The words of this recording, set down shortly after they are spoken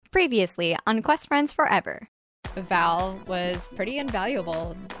Previously on Quest Friends Forever. Val was pretty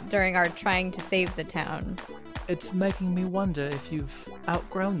invaluable during our trying to save the town. It's making me wonder if you've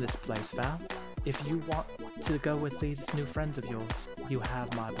outgrown this place, Val. If you want to go with these new friends of yours, you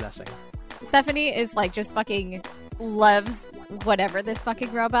have my blessing. Stephanie is like just fucking loves whatever this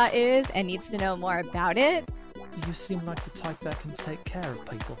fucking robot is and needs to know more about it. You seem like the type that can take care of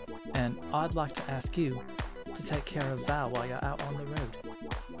people, and I'd like to ask you to take care of Val while you're out on the road.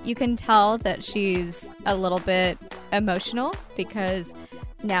 You can tell that she's a little bit emotional because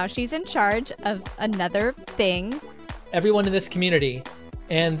now she's in charge of another thing. Everyone in this community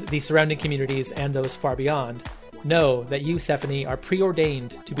and the surrounding communities and those far beyond know that you, Stephanie, are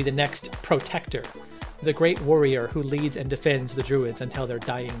preordained to be the next protector, the great warrior who leads and defends the druids until their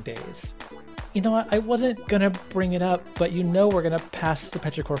dying days. You know what? I wasn't gonna bring it up, but you know we're gonna pass the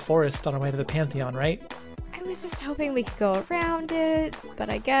Petrichor Forest on our way to the Pantheon, right? I was just hoping we could go around it, but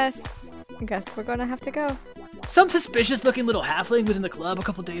I guess we're gonna have to go. Some suspicious-looking little halfling was in the club a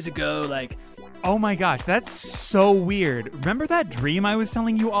couple days ago, like... Oh my gosh, that's so weird. Remember that dream I was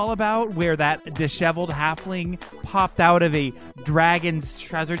telling you all about where that disheveled halfling popped out of a dragon's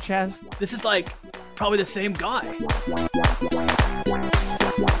treasure chest? This is like probably the same guy.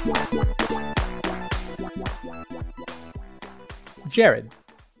 Jared,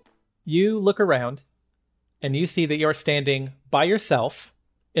 you look around and you see that you're standing by yourself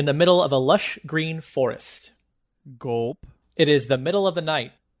in the middle of a lush green forest. Gulp. It is the middle of the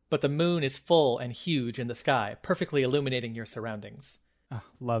night, but the moon is full and huge in the sky, perfectly illuminating your surroundings. Oh,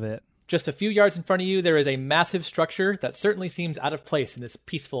 love it. Just a few yards in front of you, there is a massive structure that certainly seems out of place in this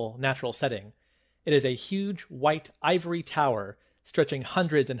peaceful, natural setting. It is a huge, white, ivory tower stretching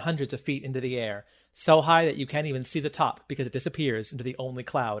hundreds and hundreds of feet into the air, so high that you can't even see the top because it disappears into the only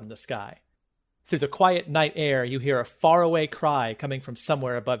cloud in the sky. Through the quiet night air, you hear a faraway cry coming from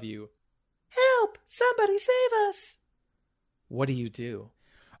somewhere above you. Help! Somebody save us! What do you do?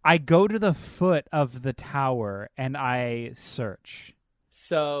 I go to the foot of the tower and I search.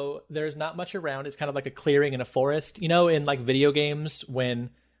 So there's not much around. It's kind of like a clearing in a forest. You know, in like video games when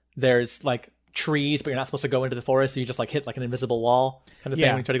there's like trees, but you're not supposed to go into the forest, so you just like hit like an invisible wall kind of thing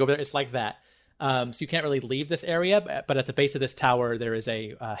when you try to go over there. It's like that. So you can't really leave this area, but at the base of this tower, there is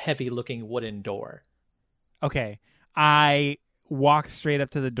a heavy-looking wooden door. Okay. I walk straight up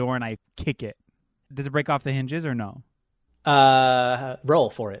to the door and I kick it. Does it break off the hinges or no?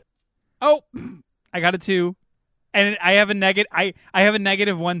 Roll for it. Oh, I got a 2. And I have a I have a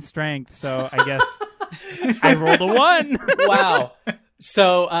 -1 strength, so I guess I rolled a 1. Wow.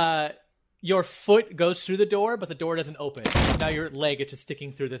 So your foot goes through the door, but the door doesn't open. Now your leg is just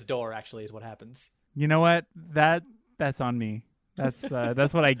sticking through this door, actually, is what happens. You know what? That's on me. That's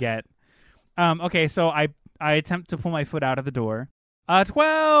what I get. Okay, so I attempt to pull my foot out of the door.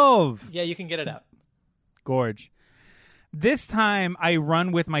 12! Yeah, you can get it out. Gorge. This time, I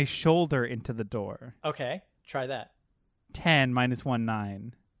run with my shoulder into the door. Okay, try that. 10 -1,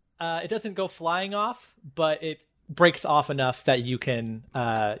 9. It doesn't go flying off, but it breaks off enough that you can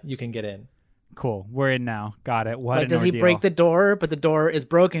get in. Cool. We're in now. Got it. What like, an does he ordeal. break the door, but the door is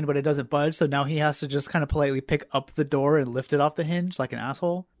broken, but it doesn't budge, so now he has to just kind of politely pick up the door and lift it off the hinge like an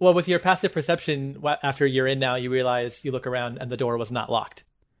asshole? Well, with your passive perception, after you're in now, you realize you look around and the door was not locked.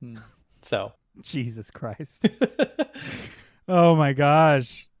 So... Jesus Christ. Oh my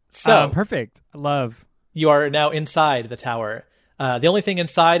gosh. So perfect. Love. You are now inside the tower. The only thing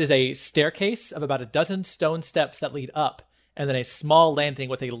inside is a staircase of about a dozen stone steps that lead up, and then a small landing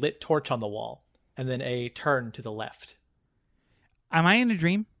with a lit torch on the wall, and then a turn to the left. Am I in a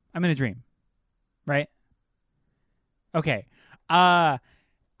dream? I'm in a dream. Right? Okay.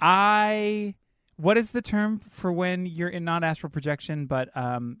 What is the term for when you're in not astral projection, but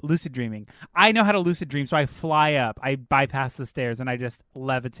lucid dreaming? I know how to lucid dream, so I fly up. I bypass the stairs, and I just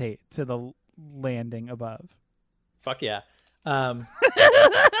levitate to the landing above. Fuck yeah.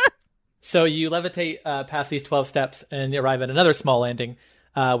 So you levitate past these 12 steps and arrive at another small landing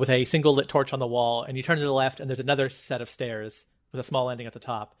with a single lit torch on the wall, and you turn to the left, and there's another set of stairs with a small landing at the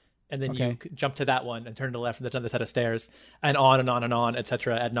top. And then you jump to that one and turn to the left, and there's another set of stairs, and on and on and on,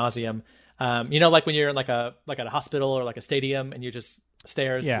 etc. ad nauseum. You know, like when you're in like at a hospital or like a stadium, and you just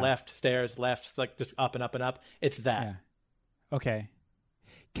stairs left, like just up and up and up. It's that. Yeah. Okay.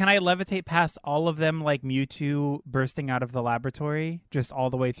 Can I levitate past all of them like Mewtwo bursting out of the laboratory, just all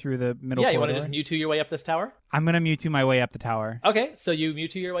the way through the middle? Yeah, you want to just Mewtwo your way up this tower? I'm gonna Mewtwo my way up the tower. Okay, so you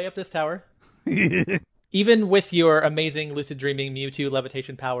Mewtwo your way up this tower. Even with your amazing lucid dreaming Mewtwo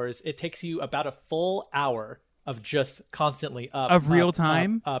levitation powers, it takes you about a full hour of just constantly up. Of real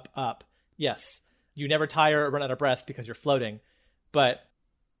time? Up. Yes. You never tire or run out of breath because you're floating. But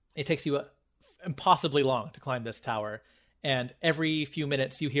It takes you impossibly long to climb this tower, and every few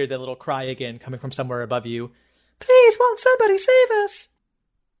minutes you hear the little cry again coming from somewhere above you. Please, won't somebody save us?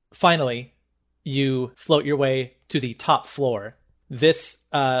 Finally, you float your way to the top floor. This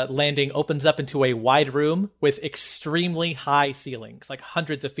landing opens up into a wide room with extremely high ceilings, like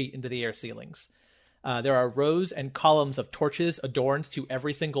hundreds of feet into the air ceilings. There are rows and columns of torches adorned to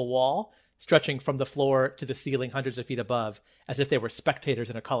every single wall, stretching from the floor to the ceiling hundreds of feet above, as if they were spectators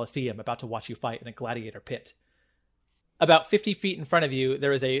in a coliseum about to watch you fight in a gladiator pit. About 50 feet in front of you,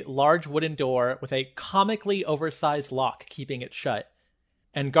 there is a large wooden door with a comically oversized lock keeping it shut.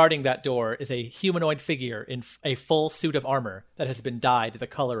 And guarding that door is a humanoid figure in a full suit of armor that has been dyed the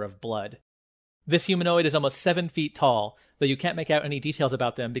color of blood. This humanoid is almost 7 feet tall, though you can't make out any details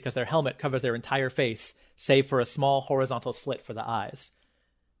about them because their helmet covers their entire face, save for a small horizontal slit for the eyes.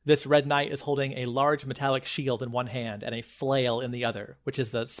 This red knight is holding a large metallic shield in one hand and a flail in the other, which is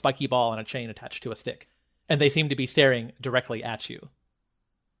the spiky ball on a chain attached to a stick. And they seem to be staring directly at you.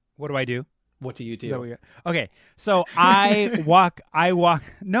 What do I do? What do you Is that do? what okay, so I walk.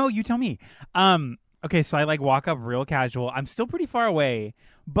 No, you tell me. Okay, so I like walk up real casual. I'm still pretty far away,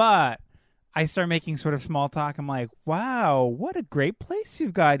 but I start making sort of small talk. I'm like, wow, what a great place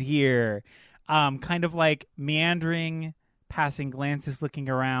you've got here. Kind of like meandering, passing glances, looking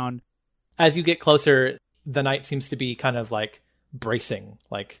around. As you get closer, the knight seems to be kind of like bracing,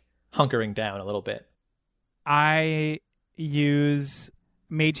 like hunkering down a little bit. I use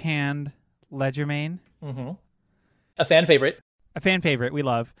Mage Hand Ledgermane. Mm-hmm. A fan favorite. A fan favorite we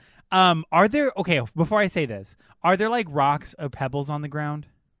love. Are there, okay, before I say this, are there like rocks or pebbles on the ground?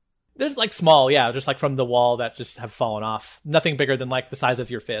 There's like small, yeah, just like from the wall that just have fallen off. Nothing bigger than like the size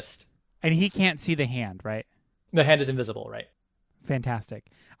of your fist. And he can't see the hand, right? The hand is invisible, right? Fantastic.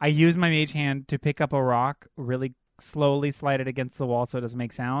 I use my mage hand to pick up a rock, really slowly slide it against the wall so it doesn't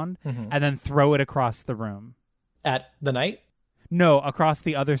make sound, and then throw it across the room. At the knight? No, across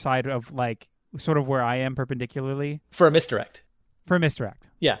the other side of like sort of where I am perpendicularly. For a misdirect. For a misdirect.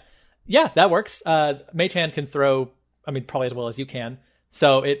 Yeah. Yeah, that works. Mage hand can throw, I mean, probably as well as you can.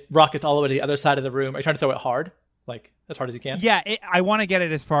 So it rockets all the way to the other side of the room. Are you trying to throw it hard? Like, as hard as you can? Yeah, I want to get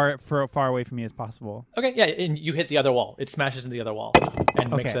it as far away from me as possible. Okay, yeah, and you hit the other wall. It smashes into the other wall and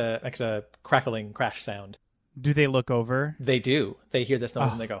makes a crackling crash sound. Do they look over? They do. They hear this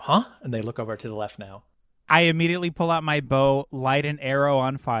noise and they go, huh? And they look over to the left now. I immediately pull out my bow, light an arrow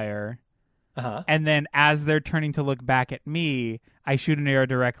on fire, and then as they're turning to look back at me, I shoot an arrow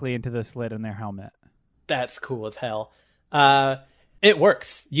directly into the slit in their helmet. That's cool as hell. It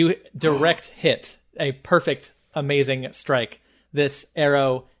works. You direct hit, a perfect, amazing strike. This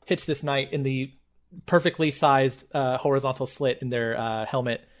arrow hits this knight in the perfectly sized horizontal slit in their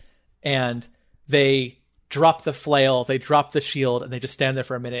helmet, and they drop the flail, they drop the shield, and they just stand there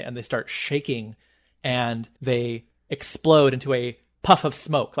for a minute, and they start shaking, and they explode into a puff of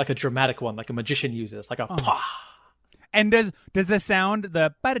smoke, like a dramatic one, like a magician uses, like a pah. And does the sound,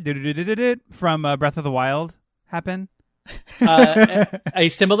 the from Breath of the Wild happen? A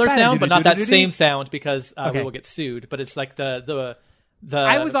similar sound, but not that same sound because we will get sued. But it's like the.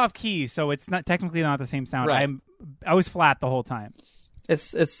 I was off key, so it's not technically not the same sound. Right. I was flat the whole time.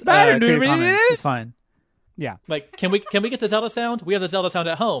 It's Creative Commons. It's fine. Yeah. Like, can we get the Zelda sound? We have the Zelda sound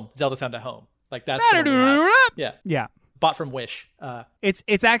at home. Zelda sound at home. Like that's the one we have. Yeah. Yeah. Bought from Wish.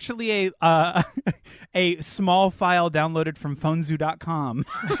 It's actually a a small file downloaded from phonezoo.com.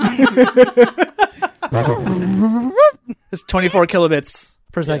 It's 24 kilobits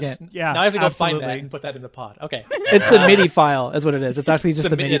per second. Yes. Yeah. Now I have to go absolutely. find that and put that in the pod. Okay. It's the MIDI file, is what it is. It's actually just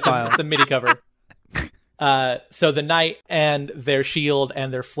the MIDI file. It's the MIDI cover. So the knight and their shield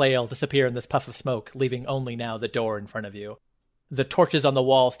and their flail disappear in this puff of smoke, leaving only now the door in front of you. The torches on the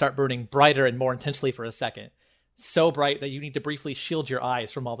wall start burning brighter and more intensely for a second. So bright that you need to briefly shield your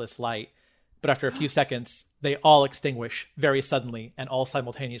eyes from all this light. But after a few seconds, they all extinguish very suddenly and all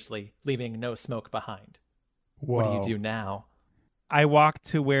simultaneously, leaving no smoke behind. What do you do now? I walk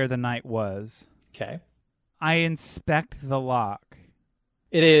to where the knight was. Okay. I inspect the lock.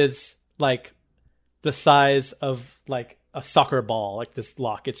 It is like the size of like a soccer ball, like this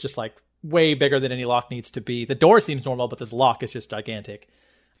lock. It's just like way bigger than any lock needs to be. The door seems normal, but this lock is just gigantic.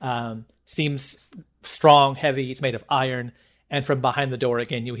 Seems strong, heavy. It's made of iron. And from behind the door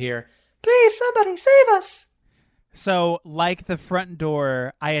again, you hear, "Please, somebody save us." So, like the front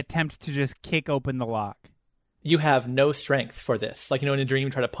door, I attempt to just kick open the lock. You have no strength for this. Like, you know, in a dream,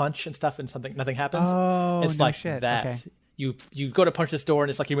 you try to punch and stuff and nothing happens. Oh, it's no like shit. that. Okay. You go to punch this door and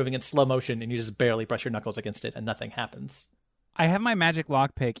it's like you're moving in slow motion and you just barely brush your knuckles against it and nothing happens. I have my magic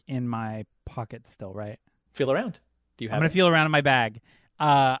lockpick in my pocket still, right? Feel around. Do you have I'm going it? to feel around in my bag.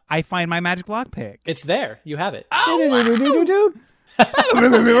 I find my magic lockpick. It's there. You have it.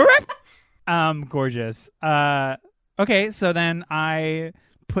 Gorgeous. Okay, so then I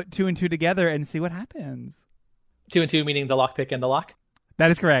put 2 and 2 together and see what happens. 2 and 2 meaning the lockpick and the lock?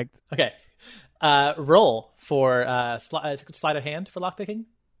 That is correct. Okay. Roll for sleight of hand for lockpicking.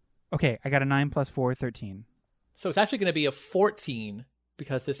 Okay, I got a 9 plus 4, 13. So it's actually going to be a 14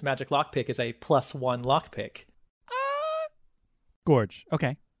 because this magic lockpick is a +1 lockpick. Gorge.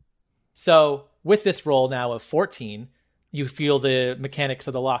 Okay. So with this roll now of 14, you feel the mechanics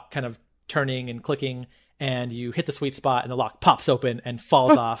of the lock kind of turning and clicking, and you hit the sweet spot, and the lock pops open and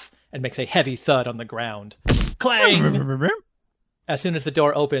falls off and makes a heavy thud on the ground. Clang! As soon as the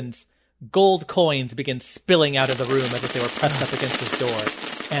door opens, gold coins begin spilling out of the room as if they were pressed up against this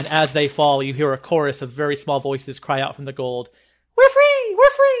door. And as they fall, you hear a chorus of very small voices cry out from the gold, "We're free! We're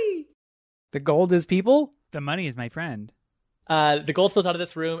free!" The gold is people? The money is my friend. The gold spills out of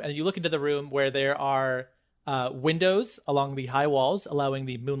this room, and you look into the room where there are windows along the high walls, allowing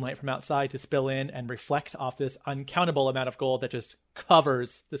the moonlight from outside to spill in and reflect off this uncountable amount of gold that just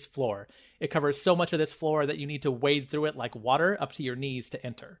covers this floor. It covers so much of this floor that you need to wade through it like water up to your knees to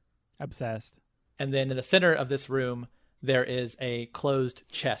enter. Obsessed. And then in the center of this room, there is a closed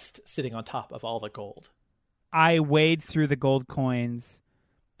chest sitting on top of all the gold. I wade through the gold coins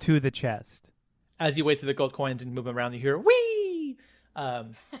to the chest. As you wade through the gold coins and move them around, you hear, "Whee!"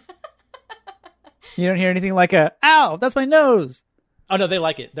 You don't hear anything like a, "Ow, that's my nose." Oh, no, they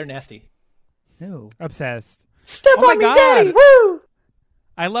like it. They're nasty. No. Obsessed. Step Oh my on me, God. daddy! Woo!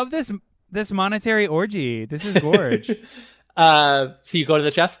 I love this monetary orgy. This is gorge. So you go to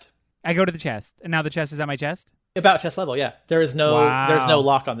the chest? I go to the chest, and now the chest is at my chest? About chest level, yeah. There's no Wow.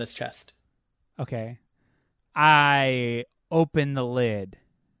 lock on this chest. Okay. I open the lid.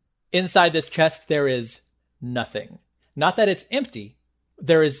 Inside this chest, there is nothing. Not that it's empty.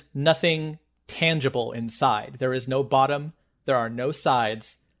 There is nothing tangible inside. There is no bottom. There are no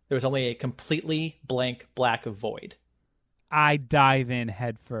sides. There is only a completely blank black void. I dive in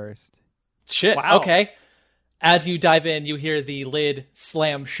head first. Shit. Wow. Okay. As you dive in, you hear the lid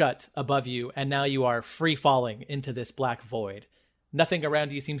slam shut above you, and now you are free falling into this black void. Nothing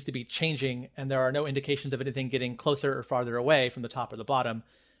around you seems to be changing, and there are no indications of anything getting closer or farther away from the top or the bottom.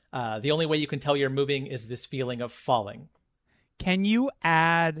 The only way you can tell you're moving is this feeling of falling. Can you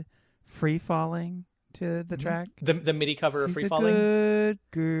add free falling to the track? The MIDI cover of She's free a falling. good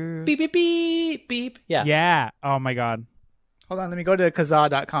girl. Beep, beep, beep, beep. Yeah. Yeah. Oh my God. Hold on, let me go to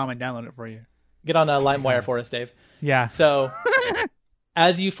kazaa.com and download it for you. Get on a LimeWire for us, Dave. Yeah. So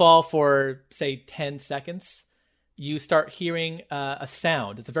as you fall for, say, 10 seconds, you start hearing a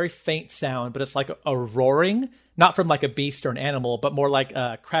sound. It's a very faint sound, but it's like a roaring, not from like a beast or an animal, but more like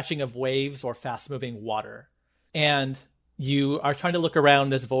a crashing of waves or fast-moving water. And you are trying to look around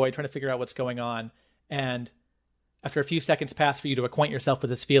this void, trying to figure out what's going on. And after a few seconds pass for you to acquaint yourself with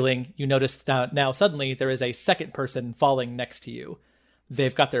this feeling, you notice that now suddenly there is a second person falling next to you.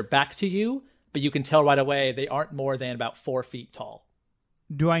 They've got their back to you, but you can tell right away they aren't more than about 4 feet tall.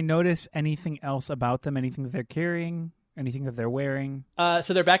 Do I notice anything else about them? Anything that they're carrying? Anything that they're wearing?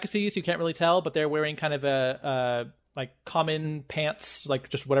 So their back is to you, so you can't really tell, but they're wearing kind of a like common pants, like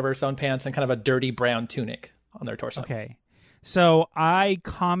just whatever sewn pants, and kind of a dirty brown tunic on their torso. Okay. So I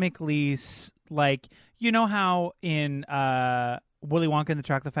comically, like, you know how in Willy Wonka and the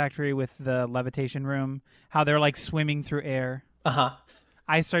Chocolate Factory with the levitation room, how they're like swimming through air? Uh-huh.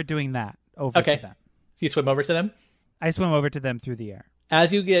 I start doing that over to them. So you swim over to them? I swim over to them through the air.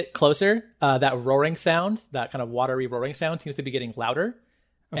 As you get closer, that roaring sound, that kind of watery roaring sound seems to be getting louder.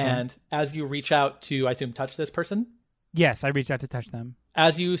 Okay. And as you reach out to, I assume, touch this person, Yes, I reach out to touch them.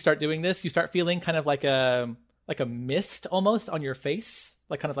 as you start doing this, you start feeling kind of like a mist almost on your face.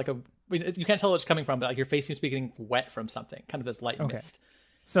 Like kind of like you can't tell where it's coming from, but like your face seems to be getting wet from something, kind of this light Okay. mist.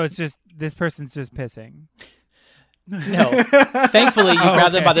 So it's just, this person's just pissing. No. Thankfully, you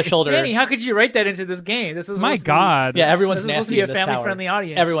grab them by the shoulder. Danny, how could you write that into this game? This is My supposed to be- God. Yeah, everyone's This is supposed to nasty be a in this tower. family-friendly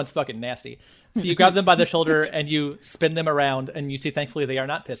audience. Everyone's fucking nasty. So you grab them by the shoulder and you spin them around, and you see, thankfully, they are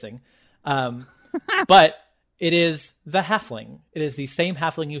not pissing. But it is the halfling. It is the same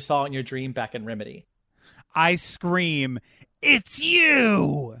halfling you saw in your dream back in Remedy. I scream, "It's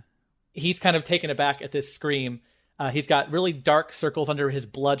you!" He's kind of taken aback at this scream. He's got really dark circles under his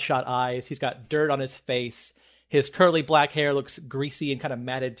bloodshot eyes. He's got dirt on his face. His curly black hair looks greasy and kind of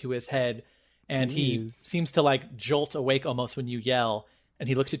matted to his head. And he Jeez. seems to like jolt awake almost when you yell. And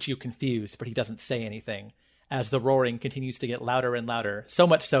he looks at you confused, but he doesn't say anything as the roaring continues to get louder and louder. So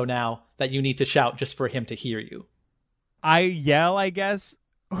much so now that you need to shout just for him to hear you. I yell, I guess,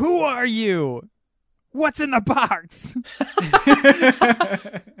 "Who are you?" What's in the box?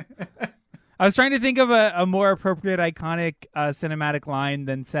 I was trying to think of a more appropriate, iconic cinematic line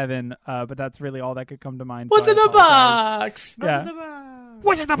than Seven, but that's really all that could come to mind. What's so in the box? Yeah.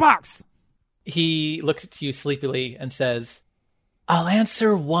 What's in the box? He looks at you sleepily and says, I'll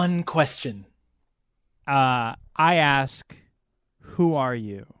answer one question. I ask, who are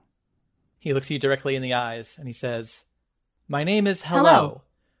you? He looks you directly in the eyes and he says, my name is Hello. Hello.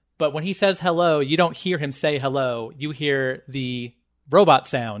 But when he says hello, you don't hear him say hello. You hear the robot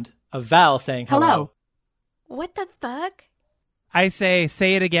sound of Val saying hello. Hello. What the fuck? I say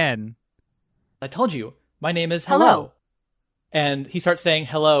it again. I told you, my name is Hello. Hello. And he starts saying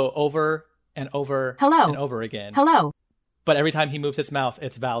hello over and over Hello. and over again. Hello. But every time he moves his mouth,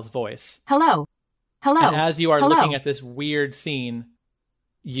 it's Val's voice. Hello. Hello. And as you are Hello. looking at this weird scene,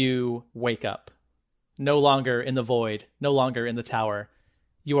 you wake up. No longer in the void, no longer in the tower.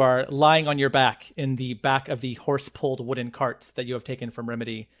 You are lying on your back in the back of the horse-pulled wooden cart that you have taken from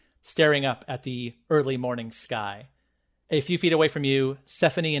Remedy, staring up at the early morning sky. A few feet away from you,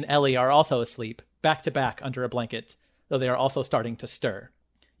 Stephanie and Ellie are also asleep, back to back under a blanket, though they are also starting to stir.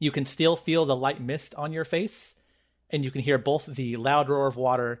 You can still feel the light mist on your face, and you can hear both the loud roar of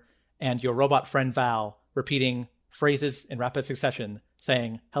water and your robot friend Val repeating phrases in rapid succession,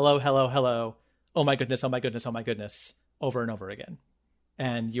 saying, hello, hello, hello, oh my goodness, oh my goodness, oh my goodness, over and over again.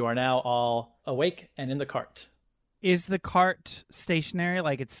 And you are now all awake and in the cart. Is the cart stationary?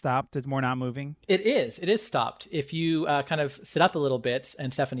 Like it's stopped? It's more not moving? It is stopped. If you kind of sit up a little bit,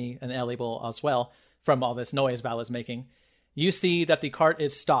 and Stephanie and Ellie will as well, from all this noise Val is making, you see that the cart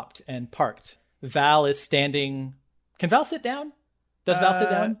is stopped and parked. Val is standing. Can Val sit down? Does Val sit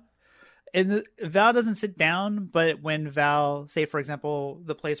down? Val doesn't sit down, but when Val, say for example,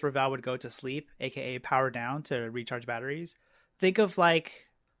 the place where Val would go to sleep, aka power down to recharge batteries, think of like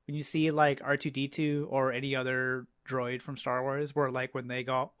when you see like R2-D2 or any other droid from Star Wars, where like when they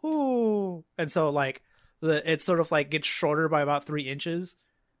go ooh, and so like it's sort of like gets shorter by about 3 inches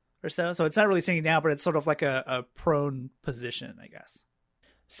or so. So it's not really sitting down, but it's sort of like a prone position, I guess.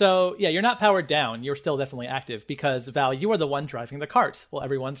 So yeah, you're not powered down. You're still definitely active because Val, you are the one driving the cart while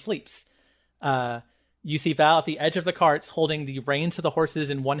everyone sleeps. You see Val at the edge of the cart holding the reins to the horses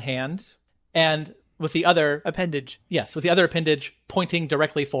in one hand and with the other appendage. Yes, with the other appendage pointing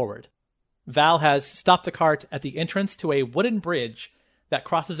directly forward. Val has stopped the cart at the entrance to a wooden bridge that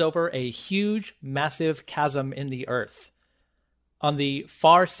crosses over a huge, massive chasm in the earth. On the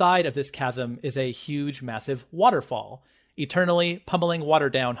far side of this chasm is a huge, massive waterfall, eternally pummeling water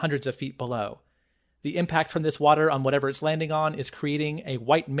down hundreds of feet below. The impact from this water on whatever it's landing on is creating a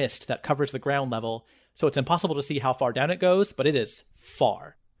white mist that covers the ground level, so it's impossible to see how far down it goes, but it is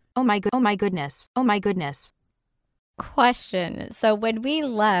far. Oh my goodness. Oh my goodness. Question. So when we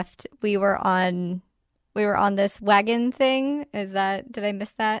left, we were on this wagon thing. Did I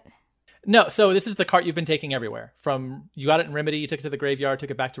miss that? No, so this is the cart you've been taking everywhere. You got it in Remedy, you took it to the graveyard, took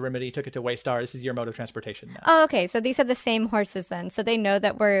it back to Remedy, took it to Waystar. This is your mode of transportation now. Oh, okay. So these are the same horses then. So they know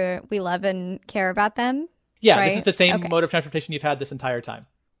that we love and care about them? Yeah, right? This is the same Okay. mode of transportation you've had this entire time.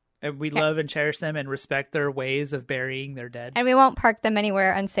 And we Okay. love and cherish them and respect their ways of burying their dead. And we won't park them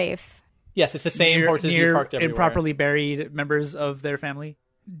anywhere unsafe. Yes, it's the same horses you near parked everywhere. improperly buried members of their family.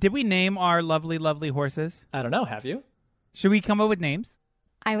 Did we name our lovely, lovely horses? I don't know, have you? Should we come up with names?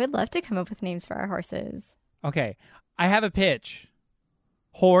 I would love to come up with names for our horses. Okay. I have a pitch.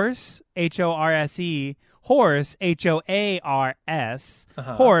 Horse, Horse, horse, Hoars,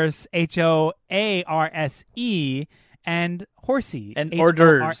 Uh-huh. horse, Horse, and horsey. And hors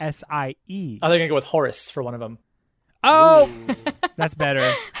d'oeuvres. Horsie. Oh, they're going to go with Horace for one of them. Oh, that's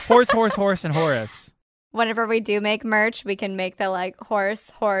better. Horse, and Horace. Whenever we do make merch, we can make the like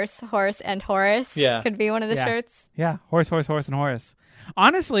horse, and Horace. Yeah. Could be one of the Yeah. shirts. Yeah, horse, and Horace.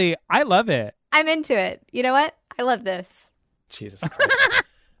 Honestly, I love it. I'm into it. You know what? I love this. Jesus Christ.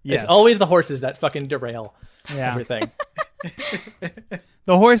 Yes. It's always the horses that fucking derail Yeah. everything.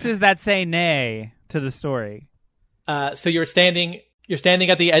 The horses that say nay to the story. So you're standing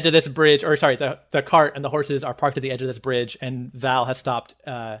at the edge of this bridge, or sorry, the cart and the horses are parked at the edge of this bridge, and Val has stopped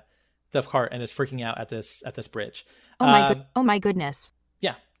the cart and is freaking out at this bridge. Oh my goodness.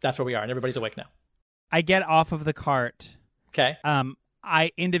 Yeah, that's where we are, and everybody's awake now. I get off of the cart. Okay.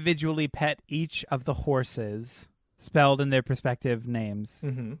 I individually pet each of the horses, spelled in their respective names.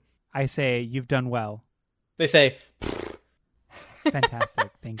 Mm-hmm. I say, "You've done well." They say,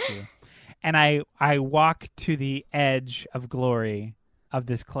 Fantastic. Thank you. And I walk to the edge of glory of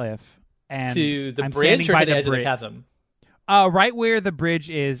this cliff. And to the I'm bridge standing or by to the edge of the bridge. chasm? Right where the bridge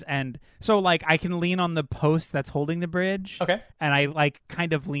is. And so, like, I can lean on the post that's holding the bridge. Okay. And I, like,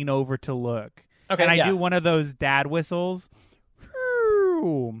 kind of lean over to look. Okay, and I yeah. do one of those dad whistles.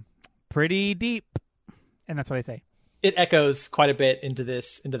 Pretty deep. And that's what I say. It echoes quite a bit into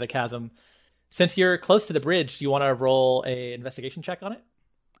the chasm. Since you're close to the bridge, do you want to roll a investigation check on it?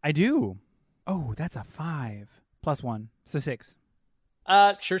 I do. Oh, that's a 5 plus 1, so 6.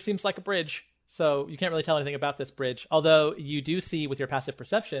 Sure seems like a bridge. So you can't really tell anything about this bridge. Although you do see with your passive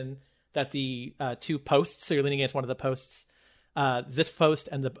perception that the two posts, so you're leaning against one of the posts, this post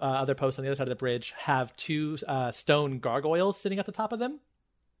and the other post on the other side of the bridge have two stone gargoyles sitting at the top of them.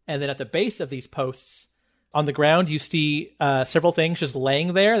 And then at the base of these posts on the ground, you see several things just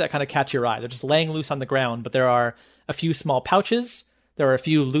laying there that kind of catch your eye. They're just laying loose on the ground, but there are a few small pouches. There are a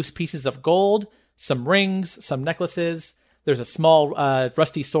few loose pieces of gold, some rings, some necklaces. There's a small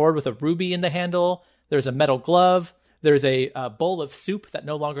rusty sword with a ruby in the handle. There's a metal glove. There's a bowl of soup that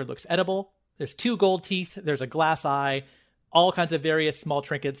no longer looks edible. There's 2 gold teeth. There's a glass eye. All kinds of various small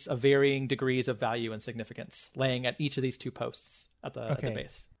trinkets of varying degrees of value and significance laying at each of these 2 posts at the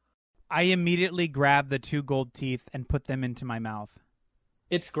base. I immediately grab the 2 gold teeth and put them into my mouth.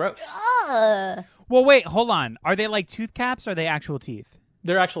 It's gross. Ugh. Well, wait, hold on. Are they like tooth caps or are they actual teeth?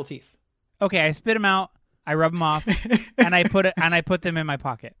 They're actual teeth. Okay, I spit them out. I rub them off, and I put them in my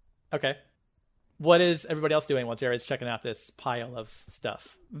pocket. Okay. What is everybody else doing while Jared's checking out this pile of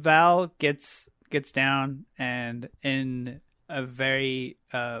stuff? Val gets down and in a very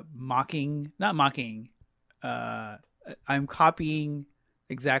I'm copying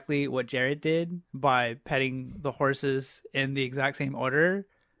exactly what Jared did by petting the horses in the exact same order,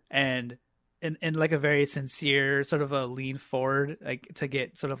 and in like a very sincere sort of a lean forward, like to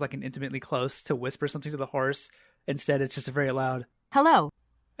get sort of like an intimately close to whisper something to the horse. Instead, it's just a very loud Hello.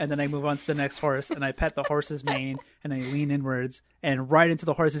 and then I move on to the next horse and I pet the horse's mane and I lean inwards and right into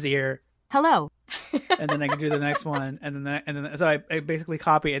the horse's ear. Hello. And then I can do the next one, and then so I basically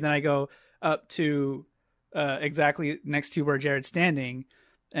copy, and then I go up to exactly next to where Jared's standing,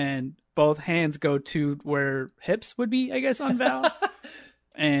 and both hands go to where hips would be, I guess, on Val.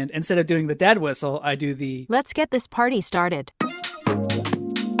 And instead of doing the dad whistle, I do the Let's get this party started. Which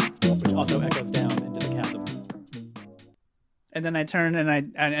also echoes down into the chasm. and then I turn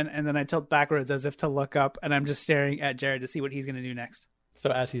and then I tilt backwards as if to look up, and I'm just staring at Jared to see what he's going to do next. So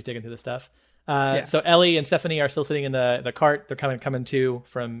as he's digging through the stuff. Yeah. So Ellie and Stephanie are still sitting in the cart. They're coming to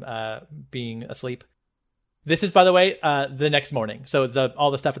from being asleep. This is, by the way, the next morning. So all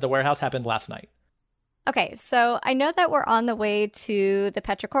the stuff at the warehouse happened last night. Okay, so I know that we're on the way to the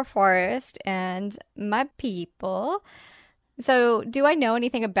Petrichor Forest and my people. So do I know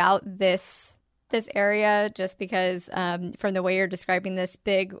anything about this area? Just because from the way you're describing this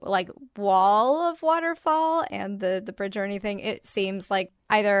big like wall of waterfall and the bridge or anything, it seems like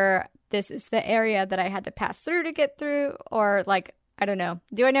either this is the area that I had to pass through to get through, or like, I don't know.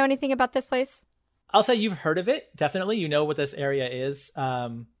 Do I know anything about this place? I'll say you've heard of it. Definitely. You know what this area is.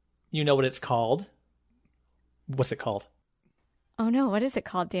 You know what it's called. What's it called? Oh no, what is it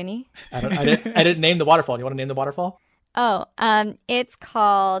called, Danny? I didn't name the waterfall. Do you want to name the waterfall? Oh, it's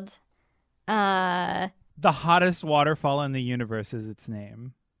called The hottest waterfall in the universe is its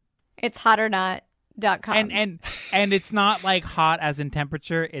name. it's hotornot.com. And it's not like hot as in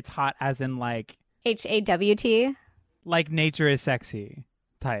temperature, it's hot as in like HAWT. like nature is sexy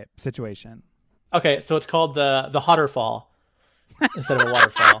type situation. Okay, so it's called the Hotter Fall instead of a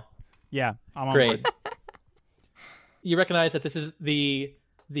waterfall. Yeah, I'm on Great. board. You recognize that this is the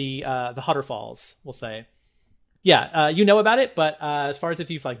Hotter Falls, we'll say. Yeah, you know about it, but as far as if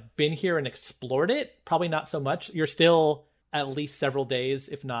you've like been here and explored it, probably not so much. You're still at least several days,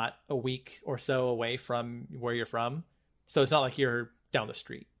 if not a week or so away from where you're from. So it's not like you're down the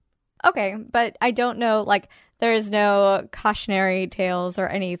street. Okay, but I don't know, like, there's no cautionary tales or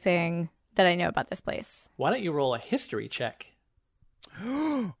anything that I know about this place. Why don't you roll a history check?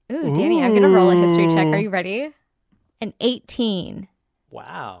 Ooh, Danny, I'm going to roll a history check. Are you ready? An 18.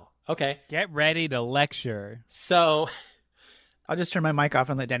 Wow. Okay. Get ready to lecture. So I'll just turn my mic off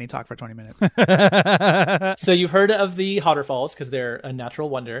and let Danny talk for 20 minutes. So you've heard of the Hotter Falls because they're a natural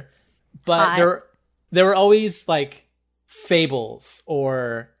wonder, but Hot. there were always like fables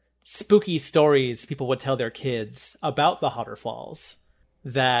or spooky stories people would tell their kids about the Hotter Falls,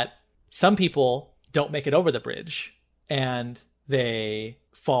 that some people don't make it over the bridge and they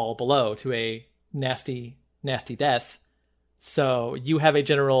fall below to a nasty, nasty death. So you have a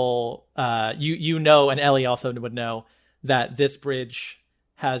general, you know, and Ellie also would know that this bridge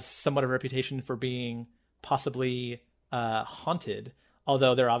has somewhat of a reputation for being possibly haunted,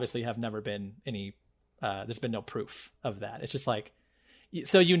 although there obviously have never been any, there's been no proof of that. It's just like,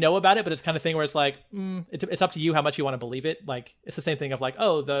 So you know about it, but it's kind of thing where it's like, it's up to you how much you want to believe it. Like, it's the same thing of like,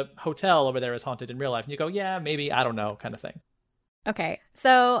 oh, the hotel over there is haunted in real life. And you go, yeah, maybe, I don't know, kind of thing. Okay.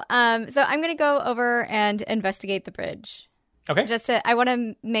 So I'm going to go over and investigate the bridge. Okay. I want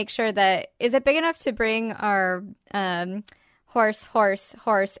to make sure that, is it big enough to bring our horse,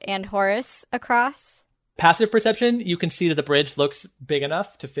 and Horus across? Passive perception, you can see that the bridge looks big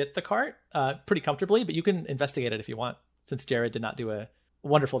enough to fit the cart pretty comfortably, but you can investigate it if you want, since Jared did not do a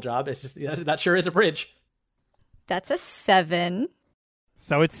wonderful job. It's just, that sure is a bridge. That's a 7.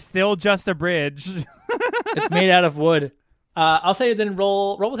 So it's still just a bridge. It's made out of wood. I'll say then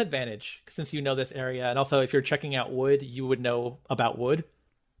roll with advantage, since you know this area, and also if you're checking out wood, you would know about wood.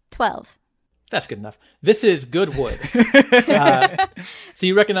 12. That's good enough. This is good wood. So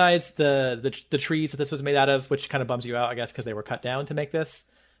you recognize the trees that this was made out of, which kind of bums you out, I guess, because they were cut down to make this.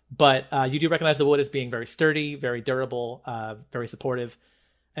 But you do recognize the wood as being very sturdy, very durable, very supportive.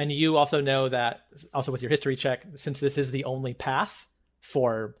 And you also know that, also with your history check, since this is the only path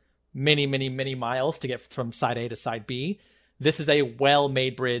for many, many, many miles to get from side A to side B, this is a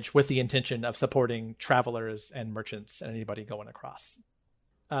well-made bridge with the intention of supporting travelers and merchants and anybody going across.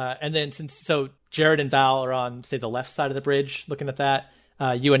 And then so Jared and Val are on, say, the left side of the bridge looking at that.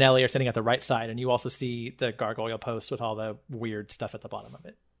 You and Ellie are sitting at the right side, and you also see the gargoyle post with all the weird stuff at the bottom of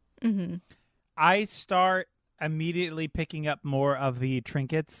it. Mm-hmm. I start immediately picking up more of the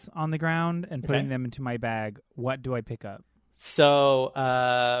trinkets on the ground and putting them into my bag. What do I pick up?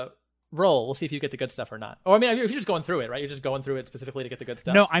 So roll. We'll see if you get the good stuff or not. Or, I mean, if you're just going through it, right? You're just going through it specifically to get the good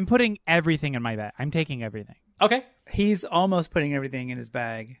stuff. No, I'm putting everything in my bag. I'm taking everything. Okay. He's almost putting everything in his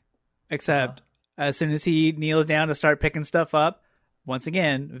bag, except as soon as he kneels down to start picking stuff up, once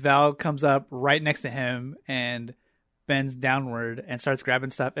again, Val comes up right next to him and bends downward and starts grabbing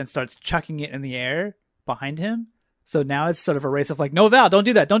stuff and starts chucking it in the air behind him. So now it's sort of a race of like, no, Val, don't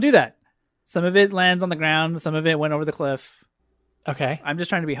do that. Don't do that. Some of it lands on the ground. Some of it went over the cliff. Okay. I'm just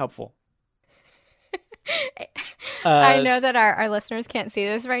trying to be helpful. I know that our listeners can't see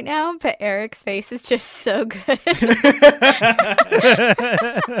this right now, but Eric's face is just so good.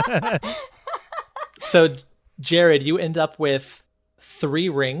 So, Jared, you end up with 3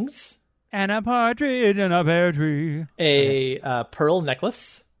 rings, And a partridge in a pear tree. a pearl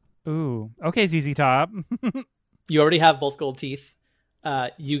necklace. Ooh. Okay, ZZ Top. You already have both gold teeth.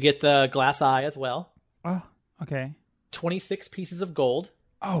 You get the glass eye as well. Oh, okay. 26 pieces of gold.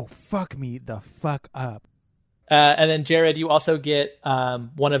 Oh, fuck me the fuck up. And then Jared, you also get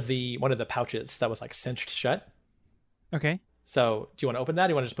one of the pouches that was like cinched shut. Okay. So do you want to open that? Or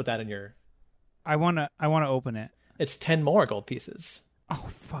do you want to just put that in your? I wanna open it. It's 10 more gold pieces. Oh,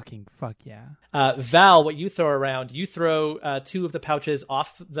 fucking fuck yeah. Val, what you throw around? You throw 2 of the pouches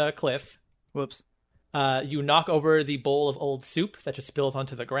off the cliff. Whoops. You knock over the bowl of old soup that just spills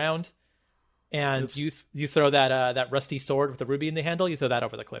onto the ground, and you throw that rusty sword with the ruby in the handle. You throw that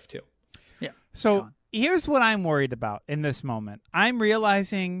over the cliff too. Yeah. So here's what I'm worried about in this moment. I'm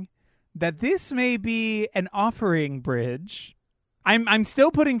realizing that this may be an offering bridge. I'm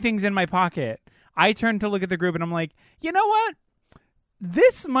still putting things in my pocket. I turn to look at the group and I'm like, you know what?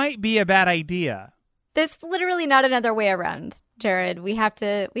 This might be a bad idea. There's literally not another way around, Jared. We have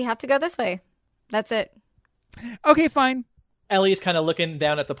to go this way. That's it. Okay, fine. Ellie's kind of looking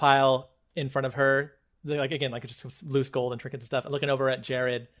down at the pile in front of her, like just loose gold and trinkets and stuff, and looking over at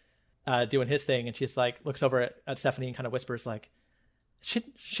Jared doing his thing, and she's like looks over at Stephanie and kind of whispers like, should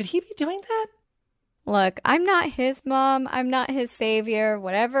he be doing that? Look, I'm not his mom. I'm not his savior.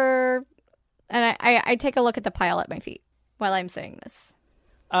 Whatever. And I take a look at the pile at my feet while I'm saying this.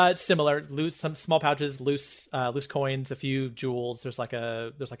 It's similar. Some small pouches, loose coins, a few jewels. There's like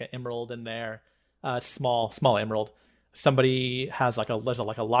an emerald in there, small emerald. Somebody has there's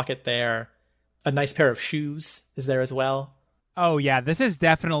a locket there. A nice pair of shoes is there as well. Oh yeah, this is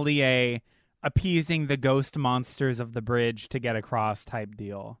definitely a appeasing the ghost monsters of the bridge to get across type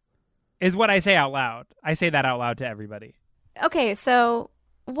deal. Is what I say out loud. I say that out loud to everybody. Okay, so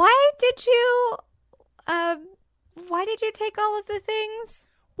why did you take all of the things?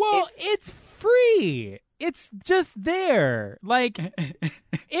 Well, it's free. It's just there. Like,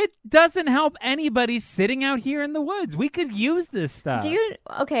 it doesn't help anybody sitting out here in the woods. We could use this stuff.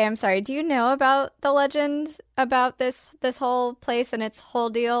 I'm sorry. Do you know about the legend about this whole place and its whole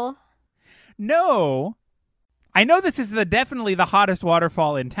deal? No. I know this is definitely the hottest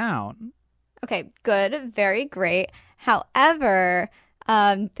waterfall in town. Okay, good. Very great. However,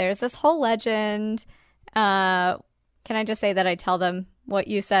 there's this whole legend. Can I just say that I tell them what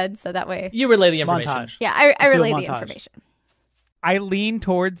you said so that way you relay the information? Montage. Yeah, I Let's do a relay the montage. information. I lean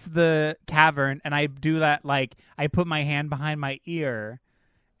towards the cavern and I do that, like, I put my hand behind my ear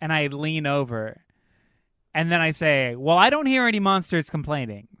and I lean over. And then I say, well, I don't hear any monsters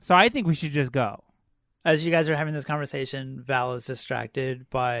complaining, so I think we should just go. As you guys are having this conversation, Val is distracted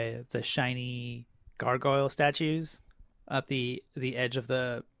by the shiny gargoyle statues at the edge of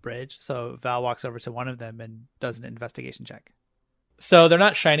the bridge. So Val walks over to one of them and does an investigation check. So they're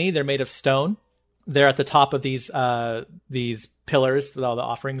not shiny. They're made of stone. They're at the top of these pillars that all the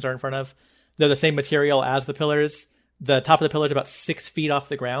offerings are in front of. They're the same material as the pillars. The top of the pillar is about 6 feet off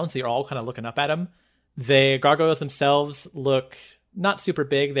the ground, so you're all kind of looking up at them. The gargoyles themselves look not super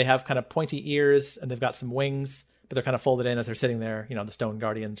big. They have kind of pointy ears, and they've got some wings, but they're kind of folded in as they're sitting there, you know, the stone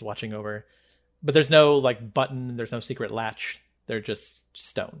guardians watching over. But there's no, like, button. There's no secret latch. They're just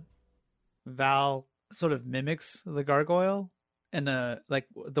stone. Val sort of mimics the gargoyle and like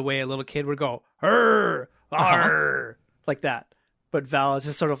the way a little kid would go, "Hurr, arr," like that. But Val is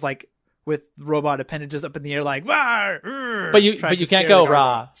just sort of like with robot appendages up in the air, like, "Arr, arr," But you can't go rah.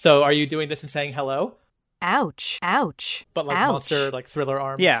 rah. So are you doing this and saying hello? Ouch. Ouch. But like Ouch. monster, like thriller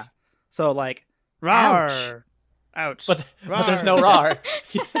arms? Yeah. So like, "Rawr." Ouch. But there's no rar.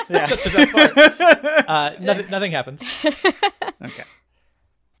 Yeah. Nothing happens. Okay.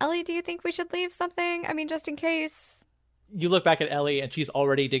 Ellie, do you think we should leave something? I mean, just in case. You look back at Ellie, and she's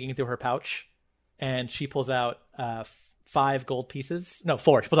already digging through her pouch, and she pulls out 5 gold pieces. No,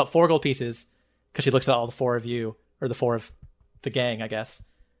 4. She pulls out 4 gold pieces because she looks at all the 4 of you, or the 4 of the gang, I guess.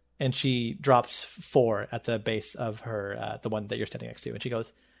 And she drops 4 at the base of her, the one that you're standing next to. And she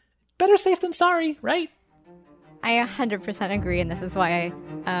goes, "Better safe than sorry, right?" I 100% agree, and this is why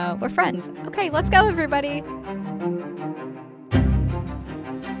we're friends. Okay, let's go, everybody.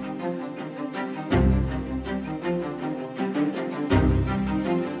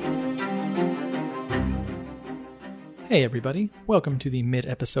 Hey everybody, welcome to the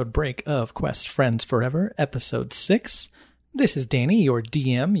mid-episode break of Quest Friends Forever, episode 6. This is Danny, your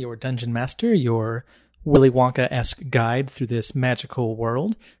DM, your dungeon master, your Willy Wonka-esque guide through this magical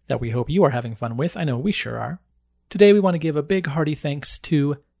world that we hope you are having fun with. I know we sure are. Today we want to give a big hearty thanks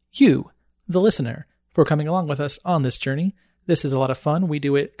to you, the listener, for coming along with us on this journey. This is a lot of fun. We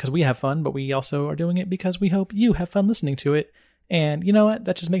do it because we have fun, but we also are doing it because we hope you have fun listening to it. And you know what?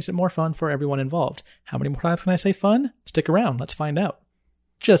 That just makes it more fun for everyone involved. How many more times can I say fun? Stick around. Let's find out.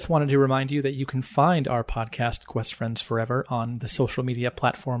 Just wanted to remind you that you can find our podcast, Quest Friends Forever, on the social media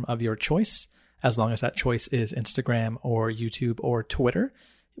platform of your choice, as long as that choice is Instagram or YouTube or Twitter.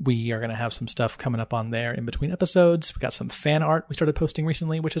 We are going to have some stuff coming up on there in between episodes. We got some fan art we started posting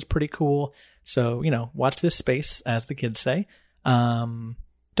recently, which is pretty cool. So, watch this space, as the kids say.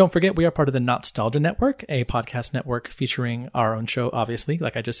 Don't forget, we are part of the Nostalgia Network, a podcast network featuring our own show, obviously,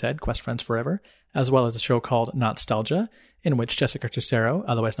 like I just said, Quest Friends Forever, as well as a show called Nostalgia, in which Jessica Tercero,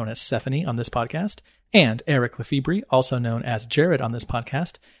 otherwise known as Stephanie on this podcast, and Eric Lefebvre, also known as Jared on this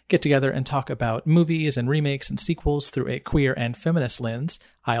podcast, get together and talk about movies and remakes and sequels through a queer and feminist lens.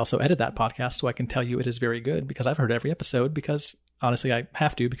 I also edit that podcast, so I can tell you it is very good because I've heard every episode because, honestly, I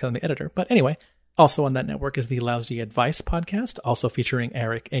have to because I'm the editor. But anyway, also on that network is the Lousy Advice podcast, also featuring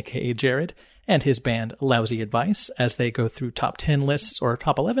Eric, aka Jared, and his band Lousy Advice, as they go through top 10 lists or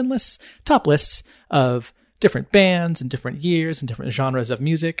top 11 lists, top lists of different bands and different years and different genres of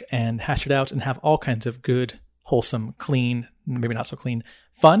music, and hash it out and have all kinds of good, wholesome, clean, maybe not so clean,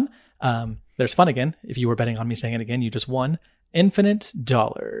 fun. There's fun again. If you were betting on me saying it again, you just won infinite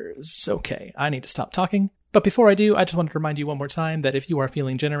dollars. Okay, I need to stop talking. But before I do, I just wanted to remind you one more time that if you are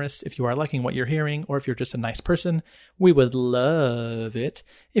feeling generous, if you are liking what you're hearing, or if you're just a nice person, we would love it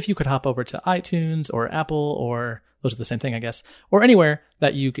if you could hop over to iTunes or Apple, or those are the same thing, I guess, or anywhere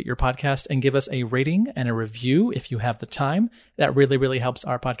that you get your podcast and give us a rating and a review if you have the time. That really, really helps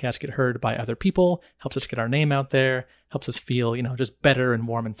our podcast get heard by other people, helps us get our name out there, helps us feel, just better and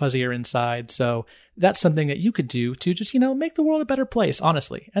warm and fuzzier inside. So that's something that you could do to just, make the world a better place,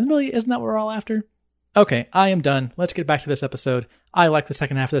 honestly. And really, isn't that what we're all after? Okay, I am done. Let's get back to this episode. I like the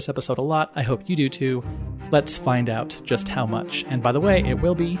second half of this episode a lot. I hope you do too. Let's find out just how much. And by the way, it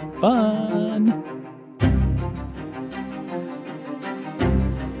will be fun.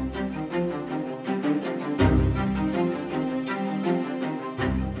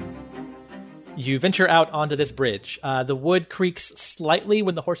 You venture out onto this bridge. The wood creaks slightly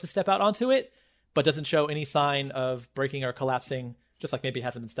when the horses step out onto it, but doesn't show any sign of breaking or collapsing, just like maybe it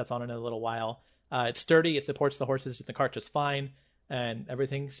hasn't been stepped on in a little while. It's sturdy, it supports the horses in the cart just fine, and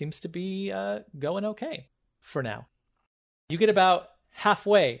everything seems to be going okay for now. You get about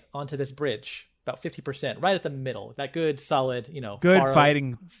halfway onto this bridge, about 50%, right at the middle. That good, solid, good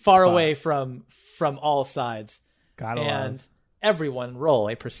fighting far spot. Away from all sides. Gotta and love. everyone roll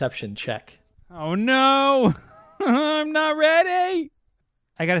a perception check. Oh no! I'm not ready.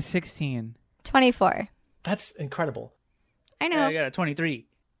 I got a 16. 24. That's incredible. I Yeah, know. I got a 23.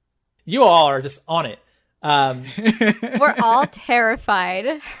 You all are just on it. We're all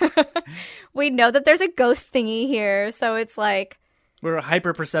terrified. We know that there's a ghost thingy here, so it's like We're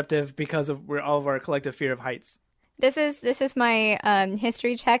hyper perceptive because of all of our collective fear of heights. this is my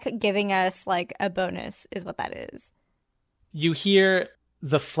history check giving us like a bonus is what that is. You hear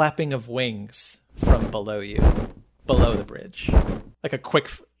the flapping of wings from below you, below the bridge, like a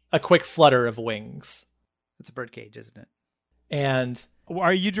quick flutter of wings. It's a birdcage, isn't it? And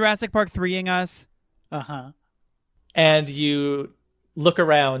Are you Jurassic Park 3ing us? Uh-huh. And you look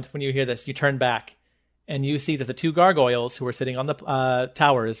around when you hear this. You turn back, and you see that the two gargoyles who were sitting on the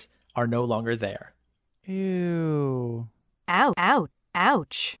towers are no longer there. Ew.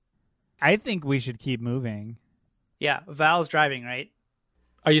 Ouch. I think we should keep moving. Yeah, Val's driving, right?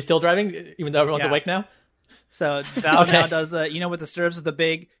 Are you still driving, even though everyone's Yeah. awake now? So Val Okay. now does with the stirrups with the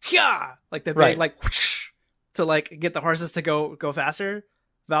big yeah, like the big Right. like whoosh, to like get the horses to go faster.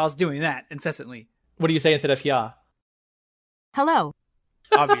 Val's doing that incessantly, What do you say instead of yeah? Hello.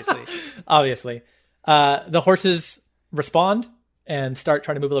 obviously. Obviously. The horses respond and start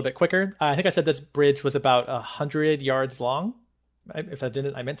trying to move a little bit quicker. I think I said this bridge was about 100 yards long. If I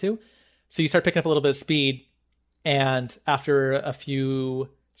didn't, I meant to. So you start picking up a little bit of speed, and after a few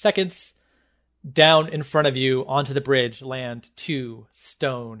seconds, down in front of you onto the bridge land two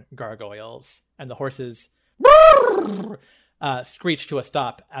stone gargoyles, and the horses screech to a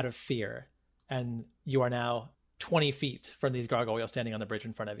stop out of fear. And you are now 20 feet from these gargoyles standing on the bridge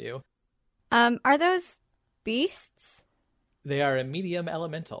in front of you. Are those beasts? They are a medium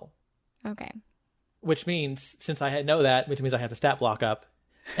elemental, Okay. which means, since I know that, which means I have the stat block up,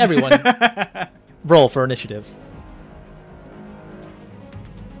 everyone roll for initiative.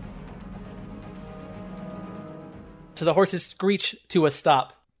 So the horses screech to a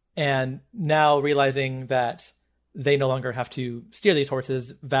stop, and now realizing that they no longer have to steer these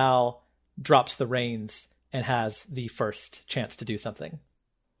horses, Val drops the reins and has the first chance to do something.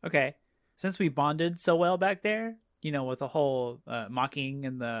 Okay, since we bonded so well back there, with the whole mocking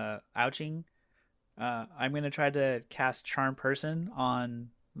and the ouching, I'm gonna try to cast Charm Person on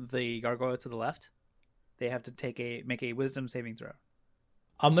the gargoyle to the left. They have to make a Wisdom saving throw.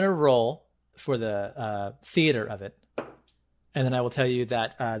 I'm going to roll for the theater of it, and then I will tell you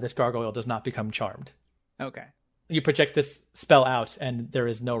that this gargoyle does not become charmed. Okay, You project this spell out, and there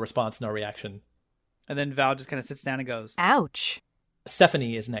is no response, no reaction. and then Val just kind of sits down and goes, Ouch.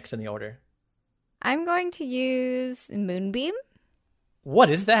 Stephanie is next in the order. I'm going to use Moonbeam. What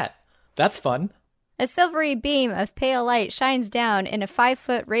is that? That's fun. A silvery beam of pale light shines down in a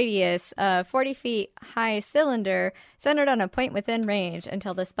 5-foot radius, 40 feet high cylinder centered on a point within range.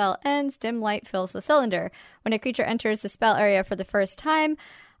 Until the spell ends, dim light fills the cylinder. When a creature enters the spell area for the first time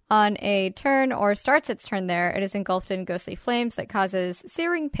on a turn or starts its turn there, it is engulfed in ghostly flames that causes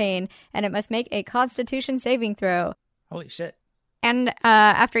searing pain, and it must make a Constitution saving throw. "Holy shit!" And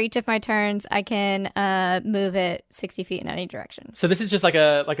after each of my turns, I can move it 60 feet in any direction. So this is just like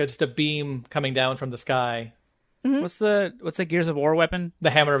a beam coming down from the sky. What's the Gears of War weapon?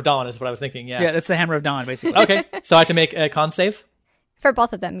 The Hammer of Dawn is what I was thinking. Yeah, that's the Hammer of Dawn, basically. Okay. So I have to make a con save. For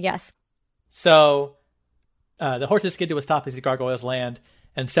both of them, yes. So the horses skid to a stop as the gargoyles land,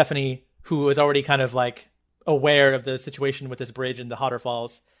 and Stephanie, who is already kind of like aware of the situation with this bridge and the Hotter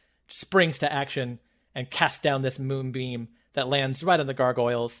Falls, springs to action and casts down this moonbeam that lands right on the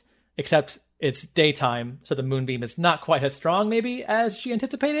gargoyles, except it's daytime, so the moonbeam is not quite as strong maybe as she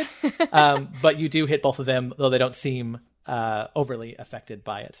anticipated. But you do hit both of them, though they don't seem overly affected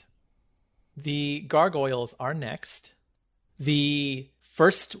by it. The gargoyles are next. The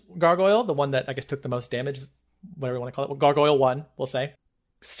first gargoyle, the one that I guess took the most damage, whatever you want to call it, gargoyle 1, we'll say,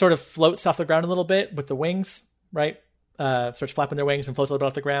 sort of floats off the ground a little bit with the wings, right? Starts flapping their wings and floats a little bit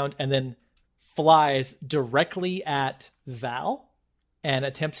off the ground, and then flies directly at Val and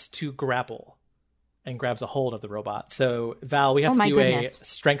attempts to grapple and grabs a hold of the robot. So, Val, we have Oh to my do goodness. a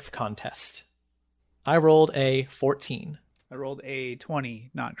strength contest. I rolled a 14. I rolled a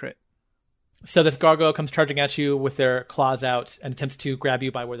 20, not crit. So this gargoyle comes charging at you with their claws out and attempts to grab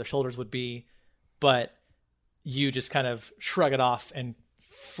you by where their shoulders would be, but you just kind of shrug it off and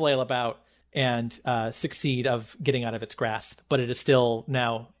flail about and succeed of getting out of its grasp, but it is still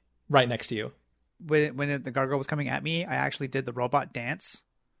now right next to you. When the gargoyle was coming at me, I actually did the robot dance.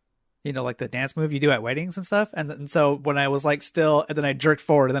 Like the dance move you do at weddings and stuff. And so when I was like still, and then I jerked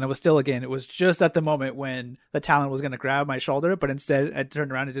forward, and then I was still again. It was just at the moment when the talon was going to grab my shoulder, but instead I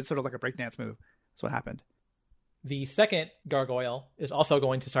turned around and did sort of like a breakdance move. That's what happened. The second gargoyle is also